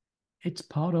it's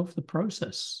part of the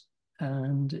process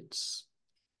and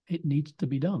it needs to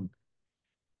be done.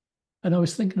 And I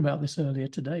was thinking about this earlier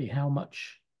today, how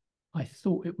much I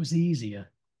thought it was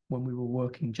easier when we were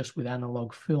working just with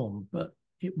analog film, but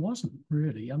it wasn't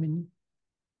really. I mean,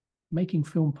 making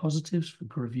film positives for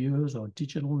gravures or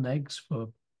digital negs for,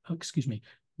 oh, excuse me,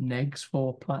 negs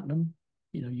for platinum,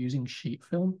 using sheet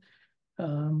film.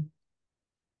 Um,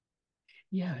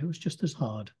 yeah, it was just as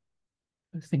hard.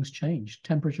 Things changed.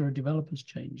 Temperature of developers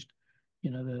changed.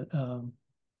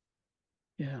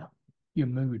 Yeah, your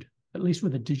mood. At least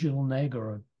with a digital neg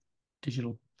or a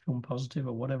digital film positive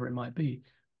or whatever it might be,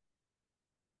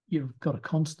 you've got a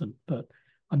constant. But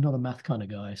I'm not a math kind of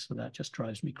guy, so that just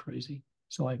drives me crazy.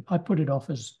 So I put it off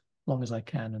as long as I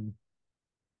can, and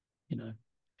you know,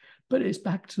 but it's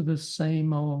back to the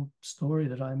same old story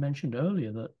that I mentioned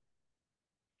earlier that,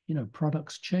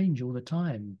 products change all the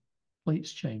time.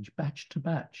 Plates change batch to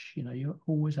batch. You're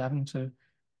always having to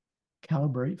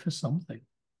calibrate for something.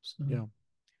 So, Yeah.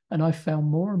 and I've found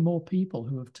more and more people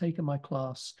who have taken my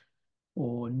class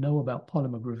or know about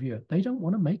polymer gravure. They don't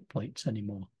want to make plates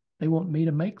anymore. They want me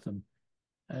to make them.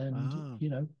 And,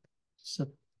 Ah, so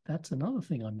that's another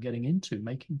thing I'm getting into,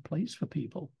 making plates for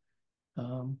people.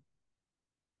 Um,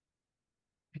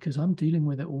 because I'm dealing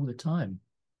with it all the time.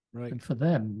 right. And for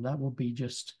them, that will be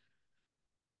just,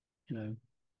 you know,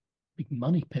 big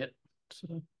money pit.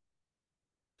 So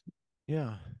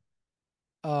Yeah.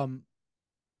 Um,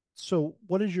 so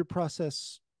what is your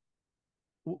process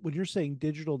when you're saying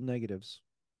digital negatives?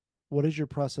 What is your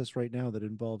process right now that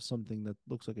involves something that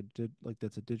looks like like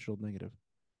that's a digital negative?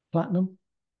 platinum,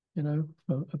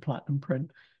 for a platinum print.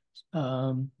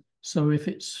 Um, so if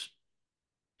it's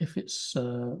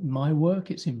my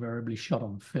work, it's invariably shot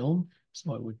on film.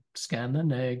 So I would scan the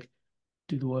neg,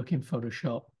 do the work in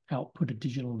Photoshop, output a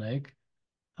digital neg.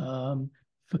 Um,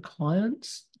 for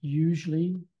clients,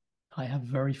 usually I have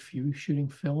very few shooting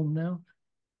film now,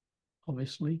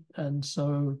 obviously, and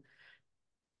so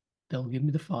they'll give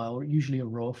me the file, usually a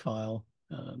raw file.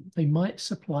 They might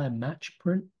supply a match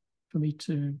print for me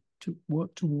to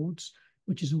work towards,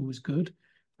 which is always good.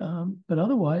 But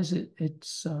otherwise,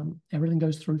 it's everything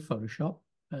goes through Photoshop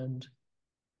and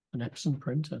an Epson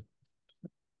printer.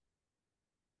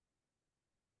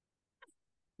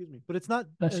 Excuse me. But it's not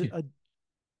Bless you. a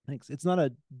thanks. It's not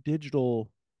a digital.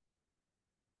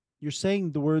 You're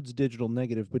saying the words digital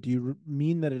negative, but do you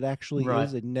mean that it actually Right.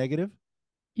 is a negative?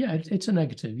 Yeah, it's a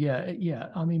negative. Yeah, yeah.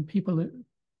 I mean, people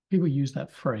use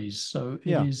that phrase, so it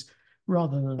Yeah. is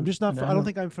rather I'm than just not. an I don't anode.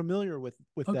 think I'm familiar with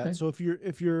that. Okay, So if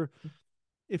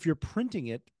you're printing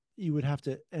it, you would have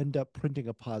to end up printing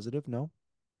a positive. No.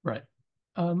 right.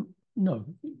 No,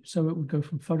 so it would go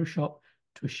from Photoshop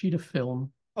to a sheet of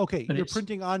film, Okay, but you're it's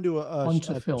printing onto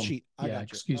onto a film. sheet. I Yeah, got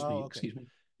you. excuse me, Oh, okay. excuse me.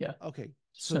 Yeah. Okay.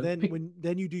 So So then pick when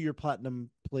then you do your platinum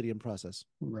palladium process.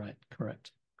 right,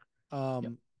 correct. Yep.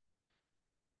 Um,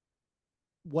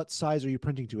 what size are you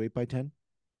printing to? 8 by 10?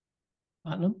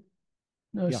 Platinum?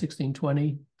 No, Yeah.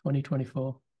 1620,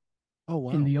 2024. Oh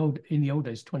wow. In the old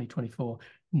days, 2024.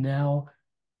 Now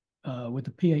with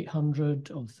the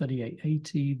P800 on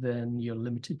 3880, then you're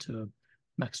limited to a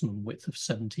maximum width of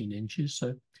 17 inches.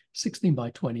 So 16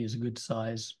 by 20 is a good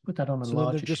size. Put that on a So then they're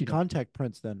larger just sheet of. contact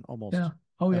prints then Yeah. almost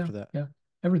Oh, yeah. after that. Yeah.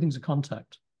 Everything's a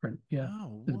contact print. Yeah.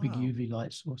 Oh With a big wow. UV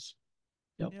light source.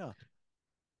 Yep. Yeah.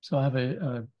 So I have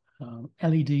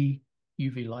LED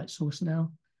UV light source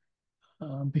now.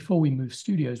 Before we moved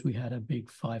studios, we had a big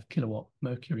 5 kilowatt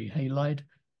mercury halide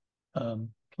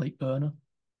plate burner,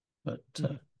 but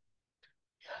Mhm.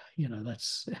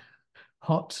 that's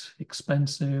hot,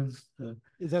 expensive.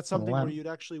 Is that The something where lamp, you'd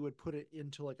actually would put it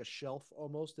into like a shelf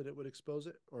almost and it would expose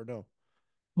it or no?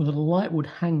 well, the light would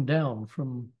hang down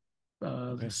from the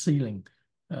Okay. ceiling,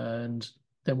 and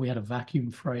then we had a vacuum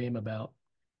frame about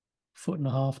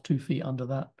 1.5 feet, 2 feet under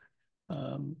that.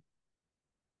 Um,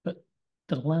 but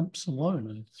the lamps alone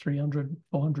are $300,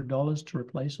 $400 to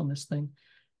replace on this thing.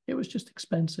 It was just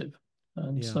expensive,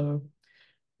 and Yeah. so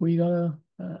we got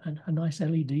a nice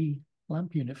LED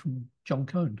lamp unit from John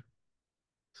Cone.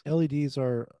 LEDs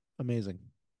are amazing.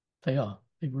 They are,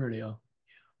 they really are.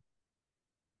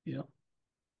 Yeah.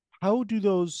 How do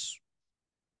those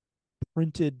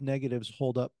printed negatives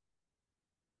hold up,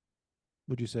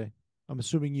 would you say? I'm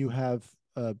assuming you have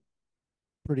a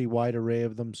pretty wide array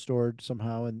of them stored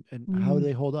somehow, and how do Mm,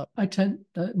 they hold up? I tend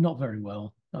not very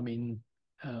well. I mean,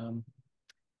 um,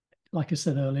 like I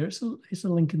said earlier, it's a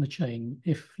link in the chain.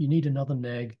 If you need another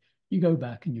neg, you go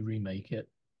back and you remake it.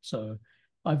 So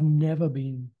I've never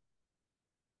been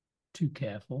too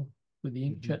careful with the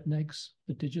Hmm. inkjet negs,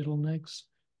 the digital negs,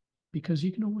 because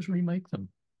you can always remake them.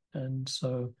 And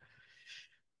so,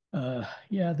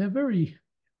 yeah,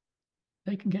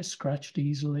 they can get scratched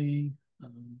easily.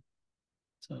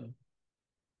 So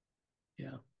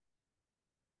yeah.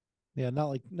 Yeah,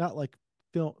 not like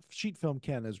film sheet film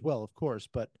can as well, of course,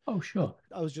 but Oh, I sure.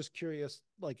 I was just curious,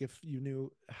 like if you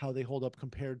knew how they hold up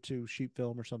compared to sheet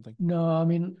film or something. No, I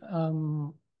mean,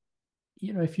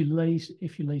 if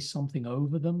you lay something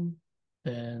over them,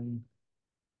 then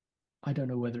I don't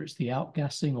know whether it's the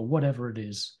outgassing or whatever it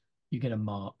is, you get a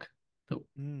mark that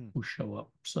Mm, will show up.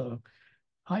 So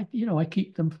I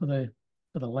keep them for the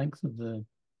length of the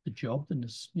job and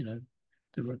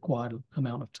the required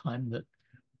amount of time that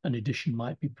an edition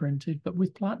might be printed. But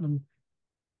with platinum,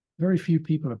 very few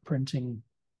people are printing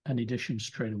an edition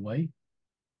straight away.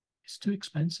 It's too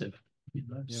expensive.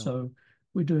 yeah. So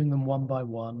we're doing them one by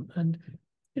one. And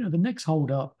the next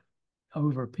hold up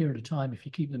over a period of time, if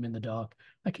you keep them in the dark,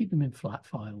 I keep them in flat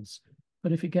files.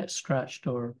 But if it gets scratched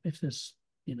or if there's,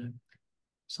 you know,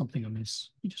 something amiss,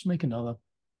 you just make another.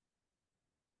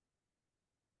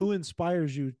 Who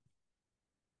inspires you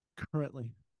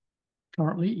currently?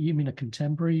 Currently, you mean a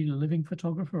contemporary living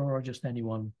photographer or just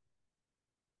anyone?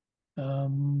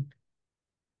 Um,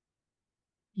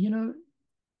 you know,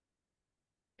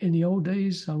 in the old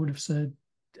days, I would have said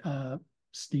uh,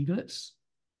 Stieglitz,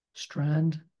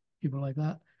 Strand, people like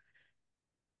that.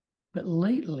 But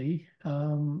lately,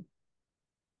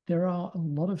 there are a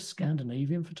lot of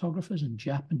Scandinavian photographers and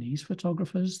Japanese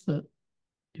photographers that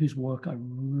whose work I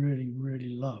really,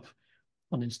 really love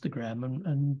on Instagram.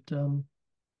 And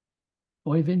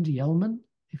Oyvind Deelman,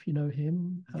 if you know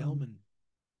him, Yelman.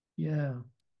 yeah,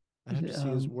 I'd is have to it? see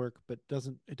his work, but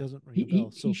doesn't ring He a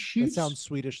bell. he So that shoots. sounds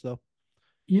Swedish though.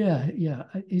 Yeah, yeah.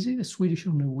 Is either Swedish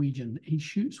or Norwegian. He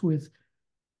shoots with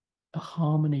a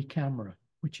Harmony camera,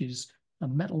 which is a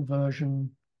metal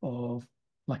version of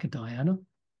like a Diana,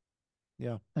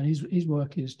 Yeah. and his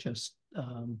work is just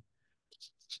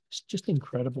it's just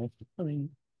incredible. I mean,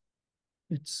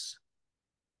 it's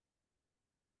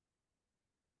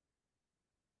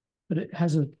but it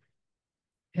has a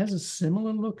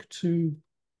similar look to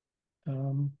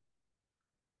um,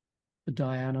 the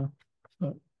Diana,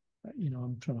 but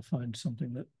I'm trying to find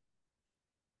something that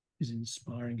is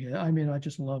inspiring here. I mean, I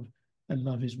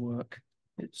love his work.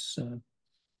 It's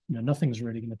nothing's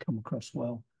really going to come across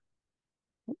well.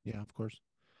 Yeah, of course.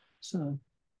 So,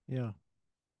 Yeah.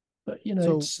 but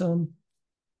So it's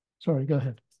sorry, go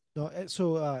ahead. no,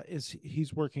 is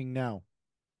he's working now?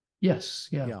 Yes,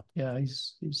 yeah, Yeah. yeah.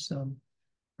 He's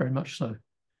very much so,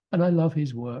 and I love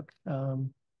his work.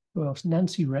 Who else?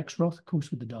 Nancy Rexroth, of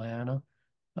course, with the Diana.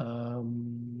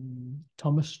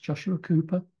 Thomas Joshua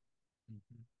Cooper.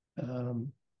 Mhm.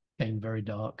 Um, Again, very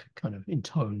dark, kind of in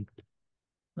tone.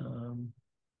 Um,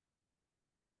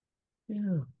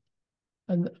 yeah,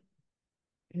 and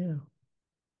yeah,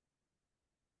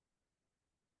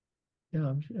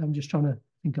 yeah. I'm just trying to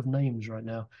think of names right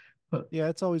now, but Yeah,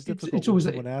 it's always difficult it's when always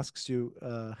someone asks you.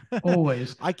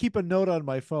 always I keep a note on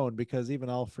my phone because even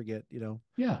I'll forget,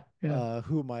 yeah, yeah.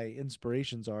 who my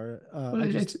inspirations are. Well,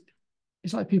 I just,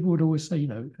 it's like people would always say,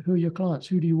 who are your clients?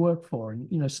 Who do you work for?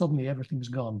 And suddenly everything's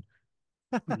gone.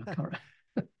 I mean, I can't.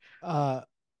 uh,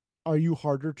 are you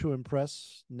harder to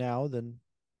impress now than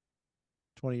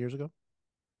 20 years ago?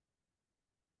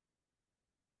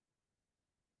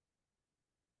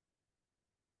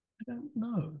 I don't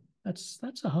know. That's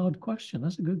a hard question.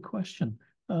 That's a good question.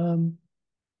 Um,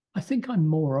 I think I'm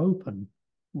more open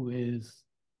with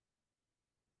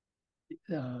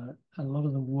a lot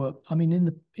of the work. I mean,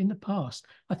 in the past,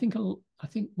 I think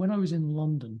when I was in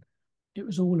London, it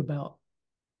was all about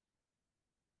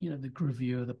the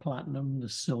gravure, the platinum, the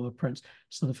silver prints.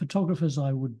 So the photographers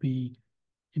I would be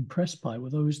impressed by were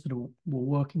those that were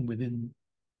working within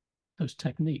those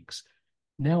techniques.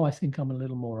 Now I think I'm a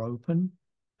little more open.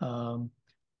 Um,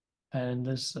 and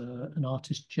there's an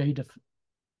artist, DeFeo,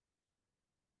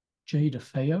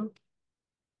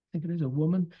 I think it is, a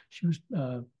woman.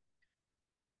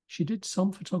 She did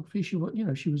some photography. She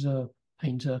was a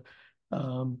painter,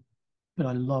 um, but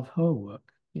I love her work.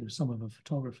 Some of her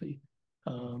photography.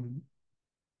 Mm-hmm. Um,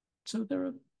 so there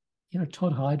are,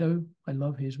 Todd Hido. I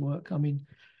love his work. I mean,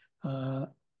 uh,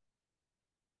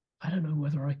 I don't know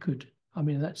whether I could. I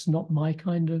mean, that's not my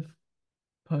kind of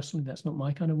personally. That's not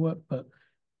my kind of work, but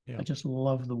Yeah. I just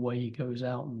love the way he goes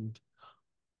out and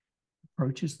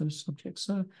approaches those subjects.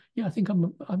 So yeah, I think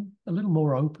I'm a little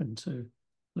more open to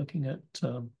looking at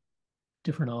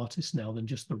different artists now than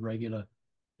just the regular,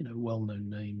 well-known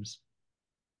names.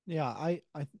 Yeah,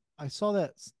 I saw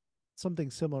that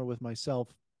something similar with myself.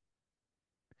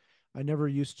 I never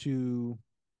used to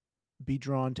be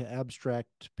drawn to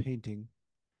abstract painting,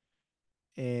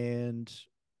 and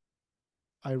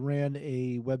I ran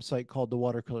a website called the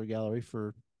Watercolor Gallery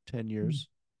for 10 Mm. years,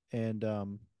 and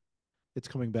it's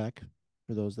coming back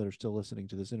for those that are still listening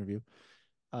to this interview.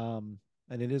 Um,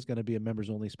 and it is going to be a members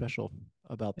only special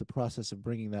about the process of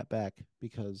bringing that back,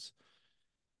 because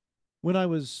when I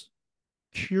was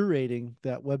curating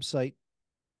that website,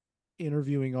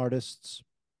 interviewing artists,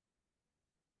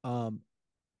 um,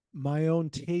 my own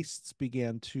tastes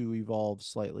began to evolve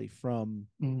slightly from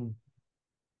Mm.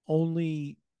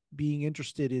 only being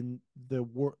interested in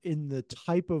the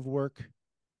type of work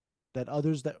that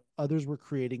others were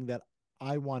creating that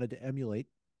I wanted to emulate,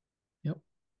 Yep.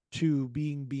 to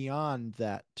being beyond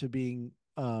that, to being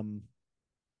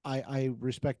I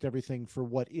respect everything for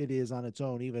what it is on its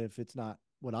own, even if it's not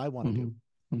what I want to do.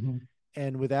 Mm-hmm. Mm-hmm.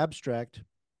 And with abstract,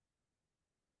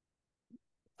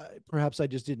 perhaps I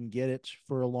just didn't get it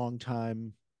for a long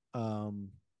time. Um,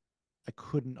 I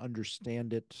couldn't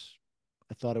understand it.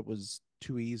 I thought it was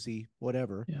too easy,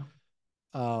 whatever. Yeah.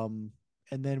 Um,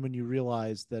 and then when you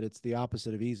realize that it's the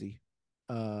opposite of easy,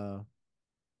 uh,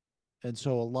 and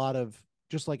so a lot of,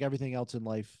 just like everything else in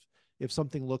life, if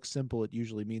something looks simple, it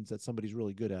usually means that somebody's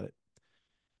really good at it.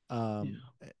 Yeah.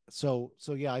 So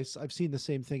yeah, I've seen the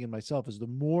same thing in myself. As the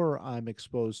more I'm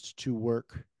exposed to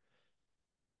work,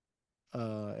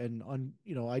 and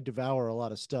I devour a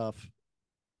lot of stuff.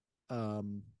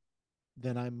 Um,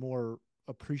 then I'm more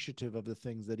appreciative of the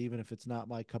things that, even if it's not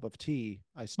my cup of tea,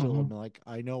 I still am Mm-hmm. like,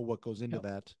 I know what goes into Yep.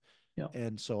 that, Yep.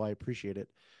 and so I appreciate it.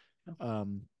 Yep.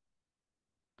 Um,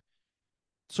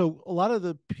 so a lot of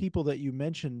the people that you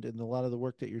mentioned and a lot of the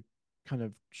work that you're kind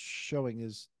of showing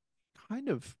is kind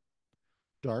of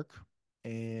dark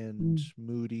and Mm.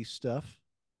 moody stuff.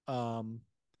 Um,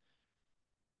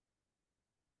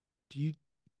 do you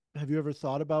have you ever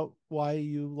thought about why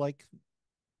you like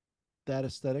that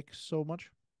aesthetic so much?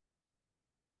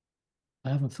 I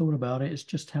haven't thought about it. It's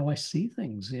just how I see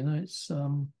things. It's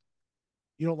You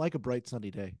don't like a bright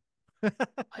sunny day.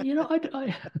 I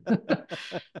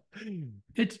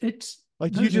it's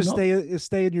Like, do you those are just not.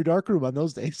 stay in your dark room on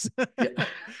those days? Yeah.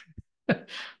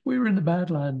 We were in the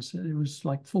Badlands. It was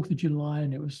like 4th of July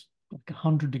and it was like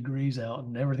 100 degrees out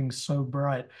and everything's so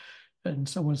bright. And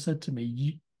someone said to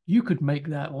me, you could make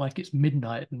that like it's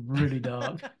midnight and really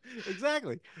dark.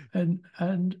 Exactly. And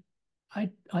I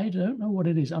don't know what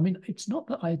it is. I mean, it's not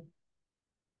that I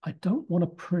don't want to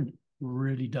print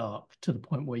really dark to the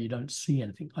point where you don't see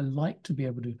anything. I like to be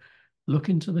able to look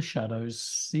into the shadows,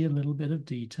 see a little bit of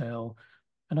detail.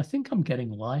 And I think I'm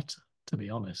getting lighter, to be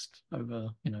honest, over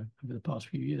the past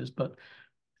few years. But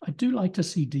I do like to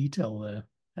see detail there.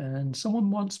 And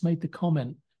someone once made the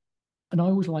comment, and I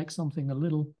always like something a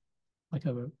little like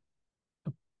a,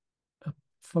 a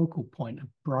focal point, a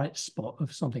bright spot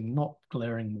of something not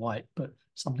glaring white, but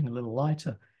something a little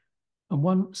lighter.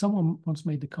 And someone once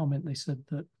made the comment, they said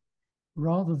that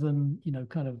rather than,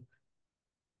 kind of,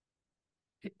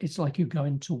 it's like you're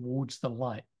going towards the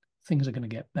light, things are going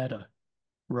to get better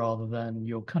rather than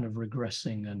you're kind of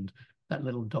regressing and that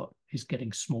little dot is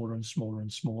getting smaller and smaller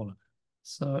and smaller.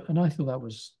 So, and I thought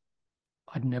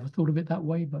I'd never thought of it that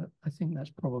way, but I think that's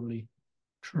probably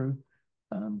true.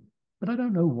 But I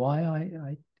don't know why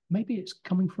maybe it's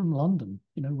coming from London,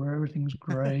 where everything's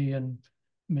grey and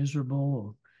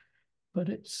miserable. But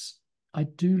I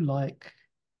do like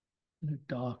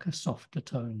darker, softer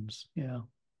tones. Yeah,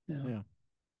 yeah. Yeah.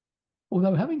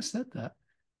 Although having said that,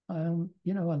 I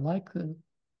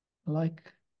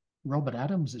like Robert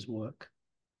Adams's work,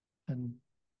 and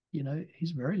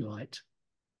he's very light,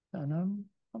 and I'm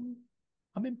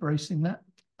I'm embracing that.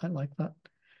 I like that,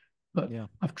 but Yeah.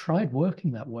 I've tried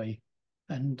working that way,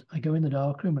 and I go in the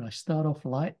darkroom and I start off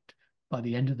light. By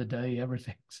the end of the day,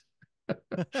 everything's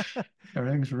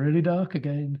really dark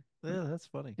again. Yeah, that's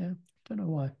funny. Yeah, don't know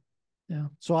why. Yeah,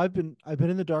 So I've been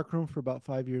in the dark room for about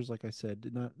 5 years, like I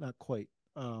said, not quite.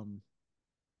 Um,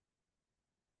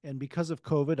 and because of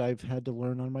COVID, I've had to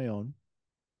learn on my own.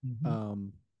 mm-hmm.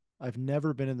 Um, I've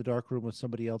never been in the dark room with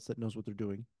somebody else that knows what they're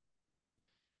doing.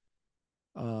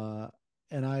 Uh,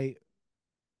 and I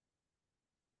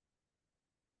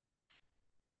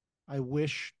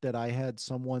wish that I had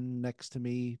someone next to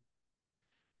me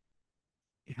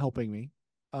helping me.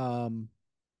 Um,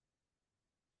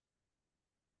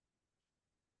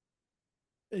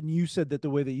 and you said that the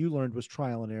way that you learned was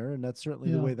trial and error, and that's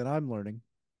certainly the Yeah, way that I'm learning.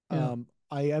 yeah,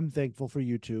 I am thankful for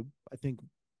YouTube. I think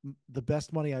the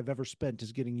best money I've ever spent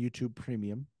is getting YouTube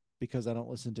Premium because I don't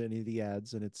listen to any of the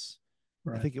ads, and I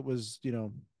right. think it was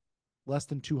less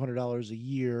than $200 a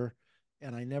year,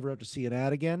 and I never have to see an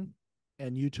ad again.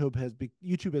 And YouTube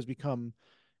has become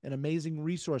an amazing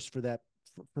resource for that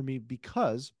for me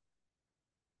because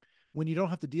when you don't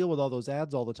have to deal with all those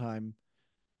ads all the time,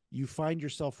 you find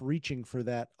yourself reaching for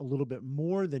that a little bit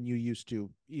more than you used to,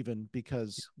 even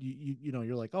because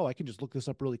you're like, oh, I can just look this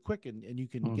up really quick, and you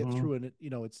can get Mm-hmm. through. And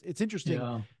it's interesting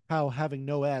Yeah. how having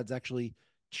no ads actually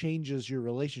changes your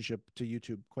relationship to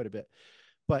YouTube quite a bit.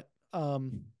 But if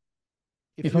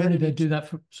If you had only any they'd do that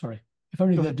for, sorry, if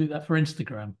only go they'd ahead. do that for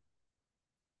Instagram.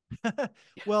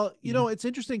 Well, Yeah. it's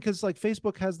interesting because like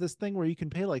Facebook has this thing where you can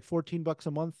pay like $14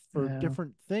 a month for Yeah.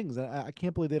 different things. I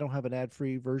can't believe they don't have an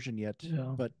ad-free version yet,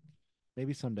 Yeah. but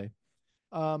maybe someday.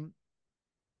 Um,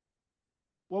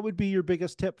 what would be your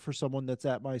biggest tip for someone that's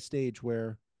at my stage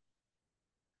where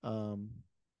um,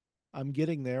 I'm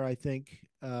getting there? I think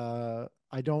I'm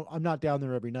not down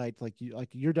there every night like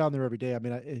you're down there every day. I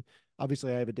mean,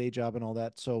 obviously I have a day job and all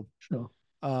that. So, Sure.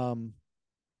 um,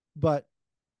 but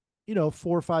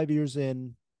 4 or 5 years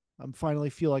in, I'm finally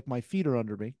feel like my feet are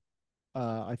under me.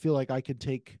 I feel like I could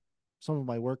take some of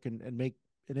my work and make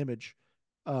an image.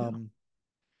 Yeah. Um,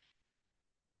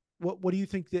 what do you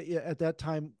think that at that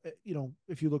time,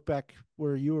 if you look back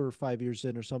where you were 5 years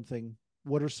in or something,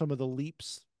 what are some of the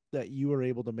leaps that you were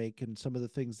able to make and some of the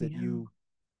things that Yeah. you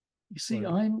You see,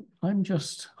 learned?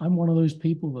 I'm one of those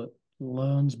people that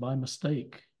learns by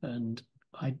mistake. And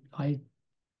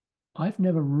I've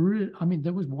never really, I mean,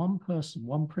 there was one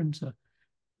printer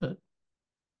that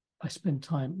I spent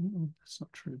time, that's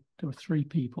not true. There were three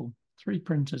people, three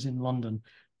printers in London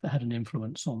that had an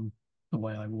influence on the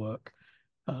way I work.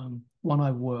 One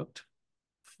I worked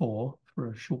for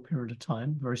a short period of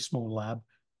time, very small lab,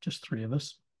 just three of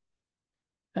us,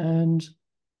 and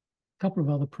a couple of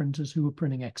other printers who were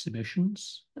printing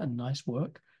exhibitions and nice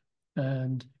work.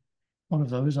 And one of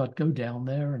those, I'd go down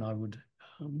there and I would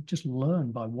just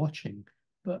learn by watching.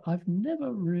 But I've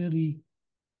never really,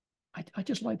 I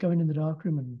just like going in the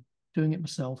darkroom and doing it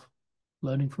myself,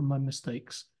 learning from my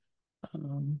mistakes.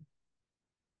 Um,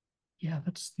 yeah,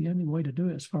 that's the only way to do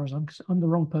it as far as I'm the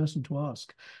wrong person to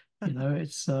ask.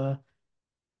 It's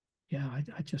yeah, I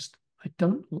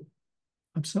don't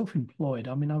I'm self-employed.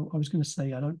 I mean, I was going to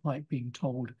say I don't like being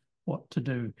told what to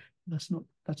do. That's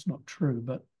not true,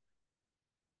 but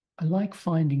I like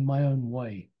finding my own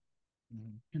way,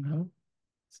 Mhm. you know?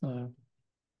 So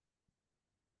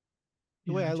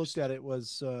The yeah, way I I looked just at it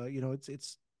was,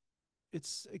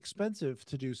 it's expensive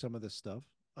to do some of this stuff.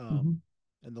 mhm.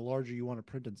 And the larger you want to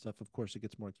print and stuff, of course, it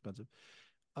gets more expensive.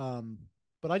 Um,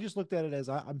 but I just looked at it as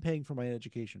I'm paying for my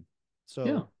education. Yeah,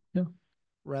 So Yeah.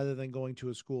 rather than going to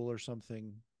a school or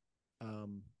something.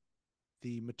 Um,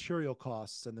 the material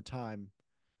costs and the time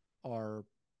are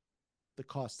the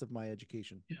cost of my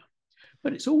education. Yeah.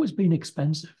 But it's always been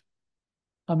expensive.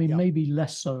 I mean, Yeah, maybe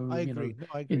less so, I agree. No,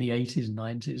 I in agree. the 80s,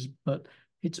 90s, but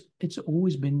it's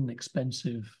always been an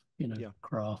expensive, Yeah.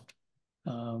 craft.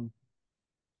 Um,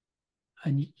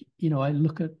 and I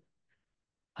look at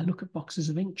boxes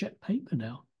of inkjet paper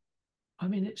now. I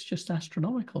mean, it's just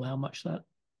astronomical how much that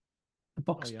the Oh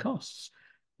box yeah. costs.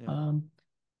 Yeah. Um,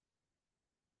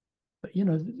 but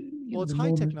Well, it's the high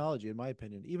more technology in my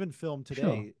opinion. Even film sure.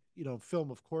 today,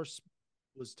 film of course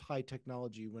was high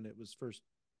technology when it was first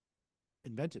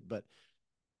invented, but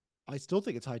I still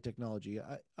think it's high technology.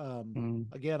 Mm,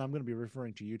 Again, I'm going to be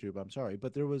referring to YouTube. I'm sorry,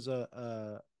 but there was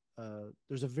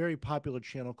there's a very popular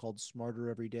channel called Smarter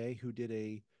Every Day who did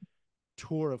a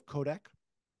tour of Kodak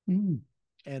mm,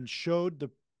 and showed the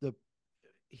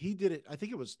he did it. I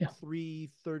think it was yeah, 3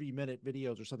 30-minute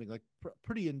videos or something like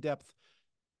pretty in depth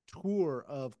tour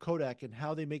of Kodak and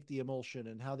how they make the emulsion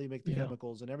and how they make the yeah,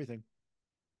 chemicals and everything.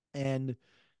 And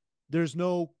there's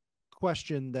no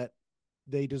question that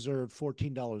they deserve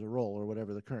 $14 a roll or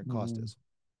whatever the current cost mm, is.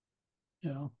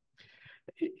 yeah.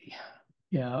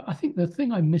 Yeah, I think the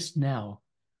thing I miss now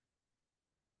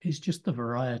is just the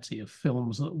variety of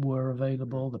films that were Sure.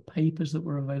 available, the papers that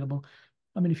were available.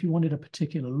 I mean, if you wanted a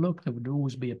particular look, there would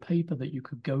always be a paper that you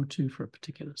could go to for a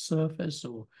particular surface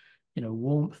or,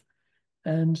 warmth.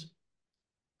 And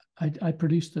I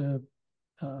produced a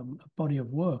body of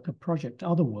work, a project,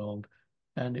 Otherworld,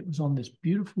 and it was on this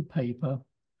beautiful paper,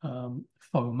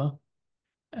 Foma,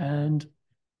 and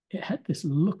it had this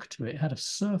look to it. It had a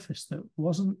surface that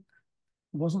wasn't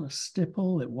a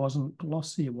stipple, it wasn't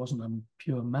glossy, it wasn't a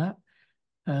pure matte.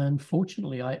 And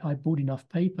fortunately, I bought enough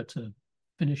paper to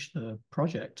finish the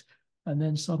project, and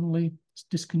then suddenly it's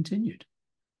discontinued.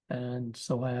 And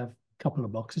so I have a couple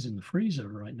of boxes in the freezer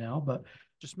right now. But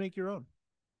Just make your own.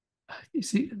 you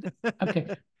see,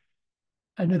 okay.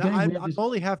 And And again, we I'm have this.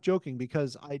 only half joking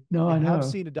because No, I I have know.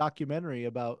 seen a documentary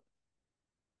about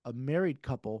a married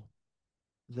couple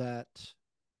that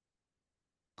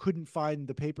couldn't find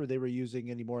the paper they were using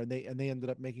anymore, and they ended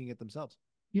up making it themselves.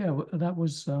 Yeah, that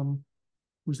was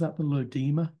that the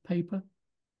Lodima paper,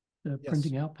 the Yes,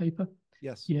 printing out paper?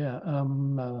 yes, Yeah,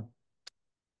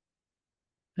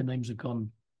 the names are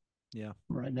gone yeah.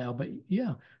 right now, but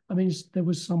yeah, I mean, there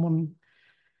was someone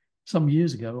some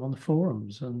years ago on the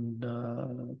forums, and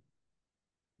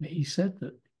he said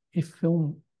that if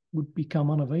film would become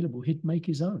unavailable, he'd make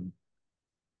his own.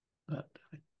 But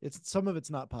It's some of it's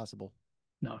not possible,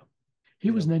 no, he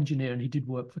you was know. an engineer and he did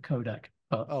work for Kodak.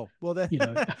 But Oh well, then you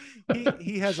know,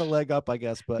 he has a leg up, I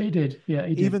guess. But he did, yeah,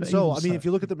 he did. even But so, even I mean, if so,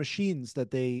 you look at the machines that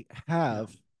they yeah,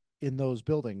 have in those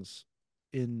buildings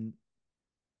in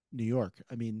New York,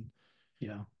 I mean,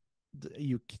 yeah.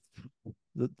 you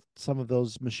some of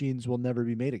those machines will never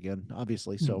be made again,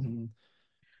 obviously. So Mm-hmm.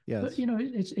 But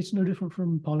yes. it's no different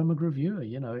from polymer gravure.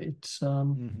 It's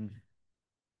Mm-hmm.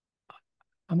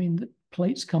 I mean, the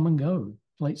plates come and go.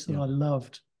 Plates that Yeah. I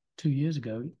loved 2 years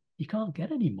ago, you can't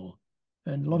get anymore,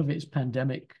 and a lot Yeah. of it is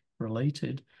pandemic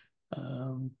related.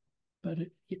 But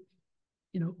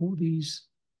all these,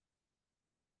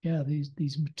 yeah,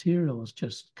 these materials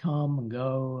just come and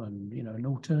go, and an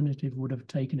alternative would have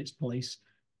taken its place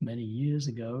many years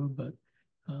ago. But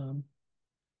um,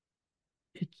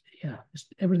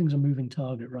 everything's a moving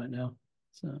target right now.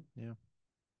 So Yeah.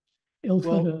 Ilford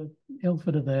Well, are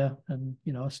Ilford are there, and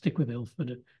I stick with Ilford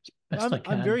as best I I'm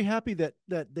can. very happy that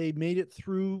they made it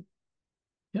through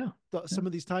Yeah, yeah. some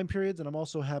of these time periods, and I'm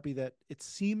also happy that it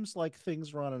seems like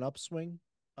things are on an upswing,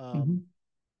 Mm-hmm.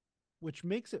 which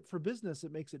makes it for business.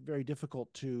 It makes it very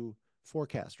difficult to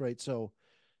forecast, right? So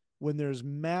when there's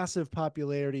massive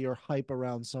popularity or hype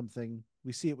around something,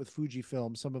 we see it with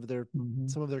Fujifilm. Mm-hmm.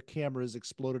 Some of their cameras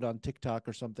exploded on TikTok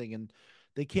or something, and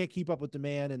they can't keep up with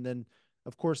demand. And then,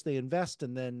 of course, they invest,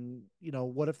 and then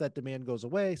what if that demand goes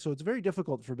away? So it's very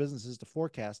difficult for businesses to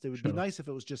forecast. It would be Sure, nice if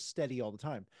it was just steady all the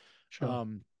time. sure.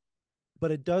 Um, but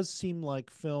it does seem like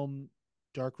film,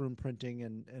 darkroom printing,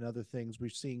 and other things. We're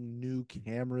seeing new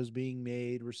cameras being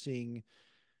made. We're seeing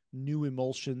new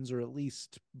emulsions, or at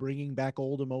least bringing back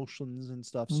old emulsions and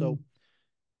stuff. Mm, So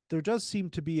there does seem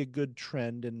to be a good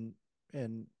trend, and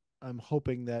I'm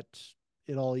hoping that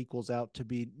it all equals out to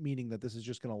be meaning that this is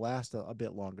just going to last a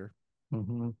bit longer.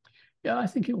 mm-hmm. Yeah, I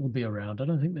think it will be around. I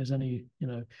don't think there's any,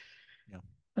 Yeah,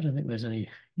 I don't think there's any,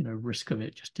 risk of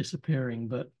it just disappearing.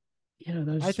 But I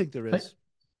those, think there is.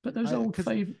 but those I old because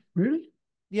favorite, really?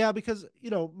 Yeah, because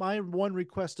my one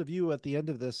request of you at the end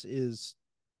of this is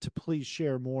to please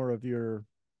share more of your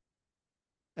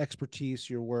expertise,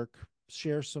 your work.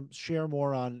 Share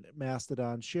more on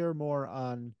Mastodon, share more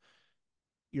on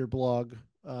your blog,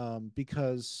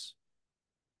 because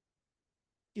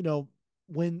you know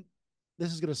when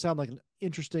this is going to sound like an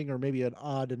interesting or maybe an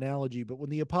odd analogy, but when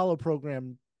the Apollo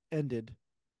program ended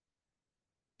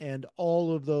and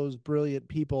all of those brilliant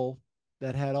people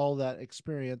that had all that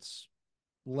experience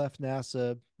left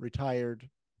NASA, retired,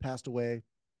 passed away,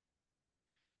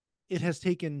 it has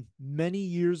taken many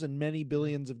years and many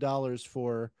billions of dollars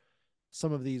for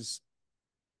some of these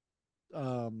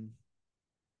um,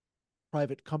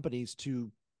 private companies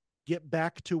to get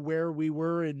back to where we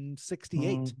were in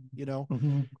 68,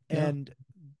 Mm-hmm. Yeah. and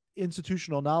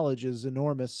institutional knowledge is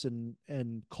enormous,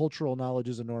 and cultural knowledge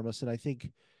is enormous. And I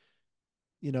think,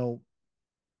 you know,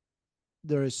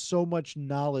 there is so much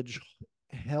knowledge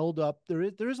held up. There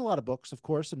is a lot of books, of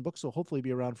course, and books will hopefully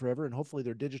be around forever, and hopefully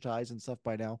they're digitized and stuff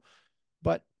by now.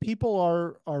 But people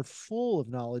are full of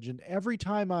knowledge, and every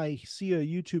time I see a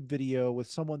YouTube video with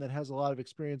someone that has a lot of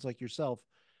experience like yourself,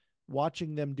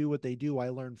 watching them do what they do, I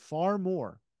learn far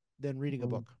more than reading a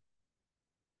Mm. book.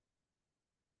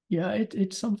 Yeah,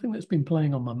 it's something that's been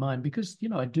playing on my mind because,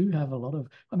 I do have a lot of,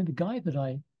 I mean, the guy that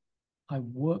I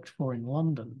worked for in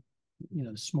London,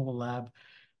 the small lab,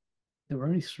 there were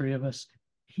only three of us.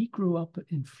 He grew up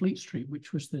in Fleet Street,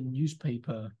 which was the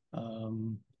newspaper,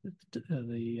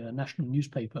 the national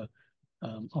newspaper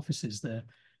offices there.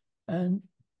 And,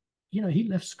 he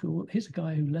left school. Here's a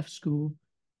guy who left school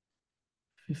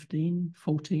 15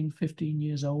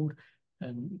 years old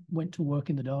and went to work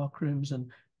in the dark rooms. And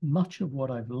much of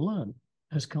what I've learned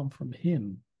has come from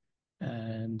him.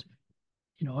 And,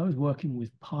 I was working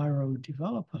with Pyro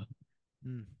Developer,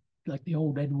 like the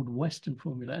old Edward Weston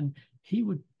formula. And he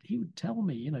would tell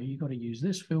me, you got to use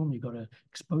this film, you got to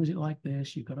expose it like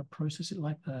this, you got to process it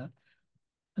like that.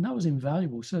 And that was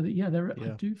invaluable. So that, I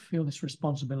Yeah. do feel this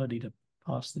responsibility to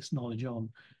pass this knowledge on.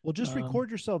 Well, just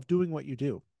record yourself doing what you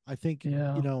do. I think,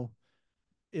 Yeah.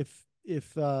 if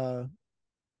if uh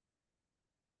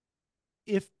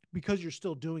if because you're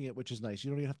still doing it, which is nice, you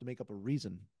don't even have to make up a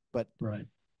reason. But Right.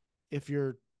 if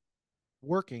you're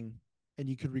working and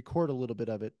you could record a little bit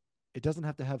of it, it doesn't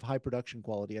have to have high production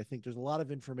quality. I think there's a lot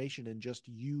of information in just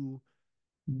you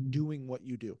doing what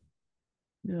you do.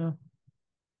 Yeah.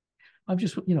 I'm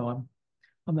just,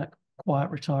 I'm that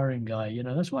quiet retiring guy,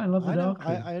 That's why I love the I know. dark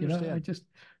I, room. I I understand. just,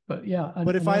 but yeah,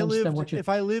 But and I understand what you, if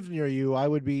I lived near you, I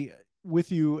would be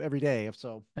with you every day.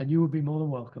 So and you would be more than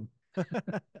welcome. well,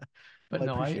 But I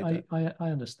no, appreciate that. I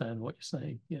understand what you're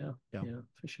saying. Yeah. Yeah. Yeah,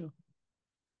 for sure.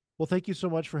 Well, thank you so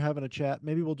much for having a chat.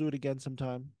 Maybe we'll do it again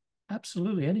sometime.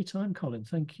 Absolutely. Anytime, Colin.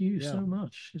 Thank you Yeah. so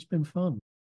much. It's been fun.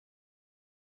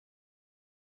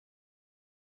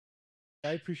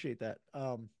 I appreciate that.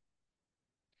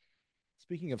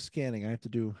 Speaking of scanning, I have to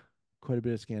do quite a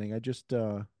bit of scanning. I just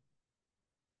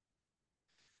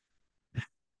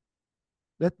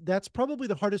that's probably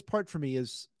the hardest part for me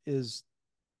is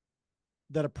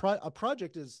that a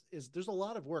project is there's a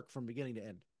lot of work from beginning to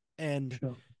end. And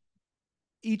Sure.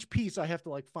 each piece I have to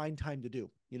like find time to do.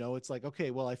 It's like,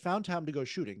 okay, well, I found time to go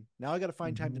shooting. Now I got to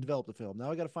find time to Mm-hmm. develop the film.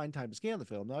 Now I got to find time to scan the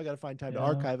film. Now I got to find time to Yeah.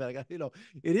 archive it. I got, Yeah.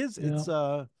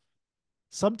 it's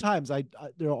sometimes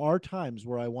there are times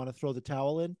where I want to throw the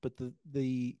towel in, but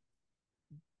the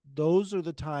those are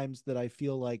the times that I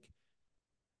feel like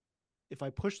if I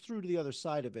push through to the other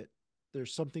side of it,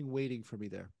 there's something waiting for me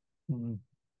there. Mm-hmm.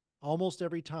 Almost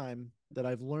every time that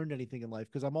I've learned anything in life,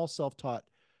 because I'm all self-taught.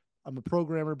 I'm a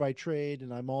programmer by trade,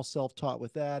 and I'm all self-taught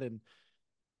with that. And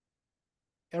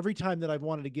every time that I've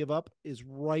wanted to give up is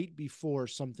right before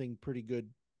something pretty good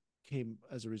came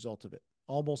as a result of it.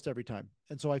 Almost every time.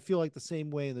 And so I feel like the same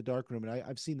way in the dark room, and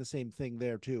I've seen the same thing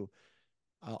there too.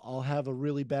 I'll have a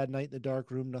really bad night in the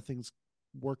dark room. Nothing's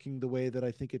working the way that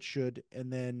I think it should,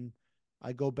 and then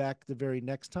I go back the very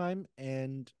next time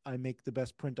and I make the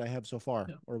best print I have so far,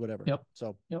 Yep. or whatever. Yep.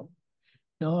 So Yep.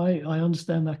 No, I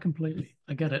understand that completely.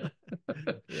 I get it.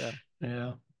 yeah,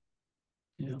 Yeah.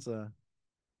 Yeah. it's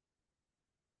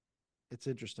it's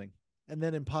interesting. And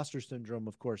then imposter syndrome,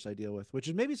 of course, I deal with, which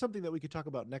is maybe something that we could talk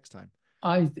about next time.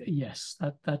 Yes,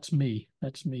 that's me.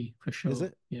 That's me for Is sure.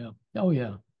 it? Yeah. Oh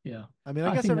yeah. Yeah. I mean,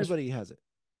 I I guess think that's everybody has it.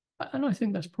 and I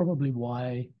think that's probably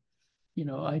why,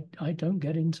 I don't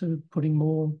get into putting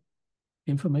more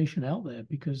information out there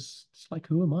because it's like,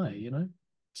 who am I?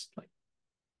 It's like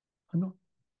I'm not,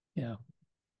 yeah.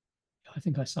 I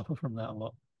think I suffer from that a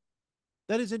lot.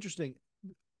 That is interesting.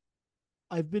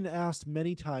 I've been asked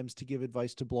many times to give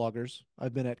advice to bloggers.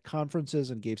 I've been at conferences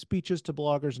and gave speeches to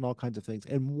bloggers and all kinds of things.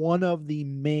 And one of the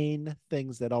main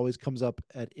things that always comes up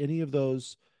at any of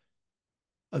those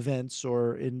events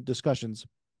or in discussions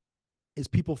is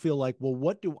people feel like, well,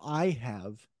 what do I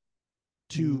have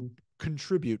to Mm,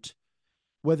 contribute,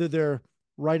 whether they're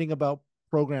writing about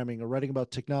programming or writing about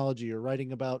technology or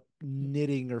writing about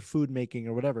knitting or food making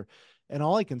or whatever. And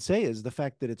all I can say is the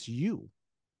fact that it's you.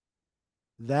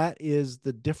 That is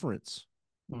the difference,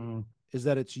 mm, is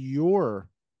that it's your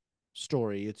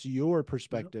story, it's your yeah,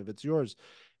 perspective, it's yours.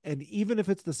 And even if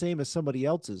it's the same as somebody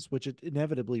else's, which it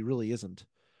inevitably really isn't,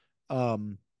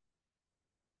 um,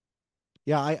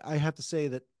 yeah, I have to say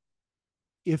that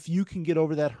if you can get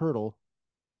over that hurdle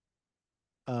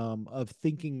of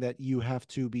thinking that you have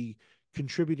to be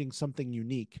contributing something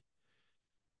unique,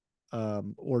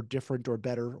 or different or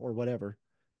better or whatever,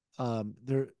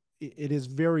 there it is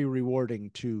very rewarding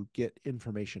to get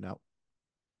information out.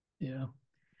 yeah.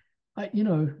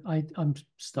 I'm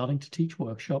starting to teach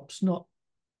workshops, not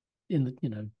in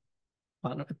the,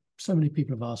 so many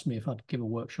people have asked me if I'd give a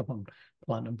workshop on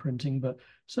platinum printing, but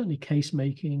certainly case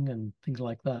making and things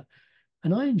like that.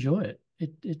 And I enjoy it.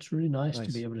 It's really nice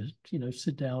to be Nice. able to,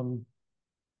 sit down,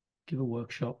 give a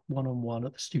workshop one-on-one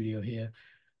at the studio here,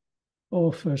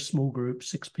 or for a small group,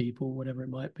 6 people, whatever it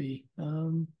might be.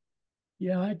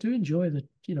 Yeah, I do enjoy that.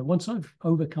 Once I've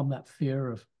overcome that fear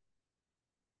of,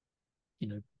 you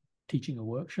know, teaching a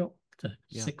workshop to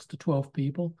Yeah. 6 to 12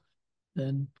 people,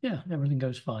 then yeah, everything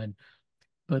goes fine.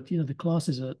 But the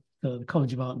classes at the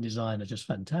College of Art and Design are just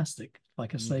fantastic,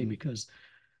 like I say, Mm-hmm. because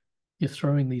you're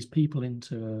throwing these people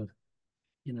into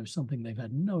something they've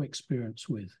had no experience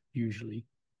with usually,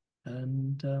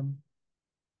 and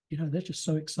they're just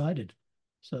so excited.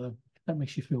 So that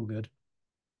makes you feel good.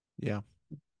 Yeah,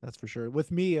 that's for sure.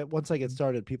 With me, once I get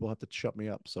started, people have to shut me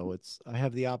up. So I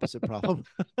have the opposite problem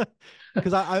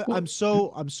because I'm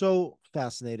Well, so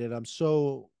fascinated. I'm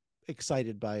so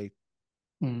excited by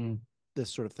mm,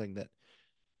 this sort of thing that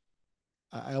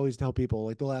I always tell people,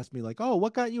 like, they'll ask me like, "Oh,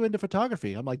 what got you into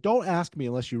photography?" I'm like, "Don't ask me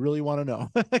unless you really want to know,"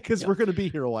 because yeah, we're going to be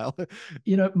here a while.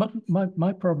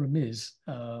 my problem is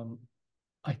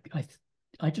I I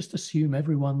I just assume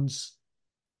everyone's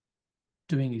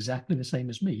doing exactly the same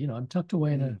as me. I'm tucked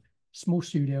away in a Mm, small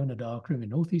studio in a darkroom in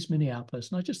Northeast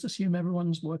Minneapolis, and I just assume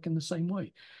everyone's working the same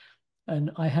way.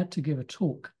 And I had to give a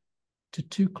talk to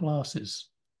 2 classes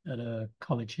at a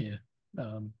college here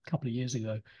a couple of years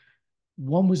ago.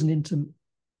 One was an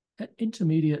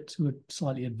intermediate to a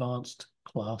slightly advanced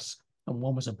class, and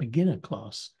one was a beginner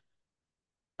class.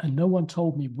 And no one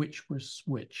told me which was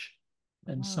which.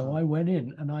 And so ah, I went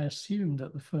in and I assumed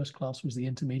that the first class was the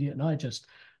intermediate, and I just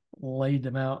laid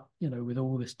them out, with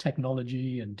all this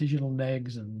technology and digital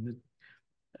negs and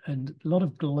a lot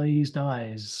of glazed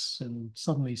eyes. And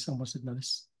suddenly someone said, "No,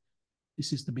 this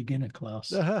is the beginner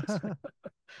class."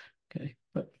 Okay,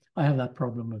 but I have that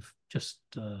problem of just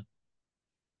kind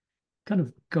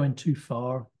of going too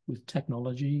far with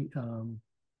technology,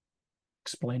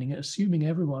 explaining it, assuming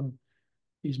everyone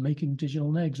is making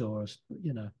digital negs, or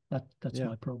that's yeah.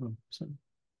 my problem. So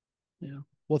yeah,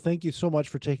 Well, thank you so much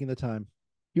for taking the time.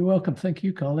 you're welcome. Thank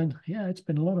you, Colin. Yeah, it's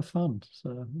been a lot of fun.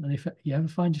 So, and if you ever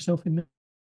find yourself in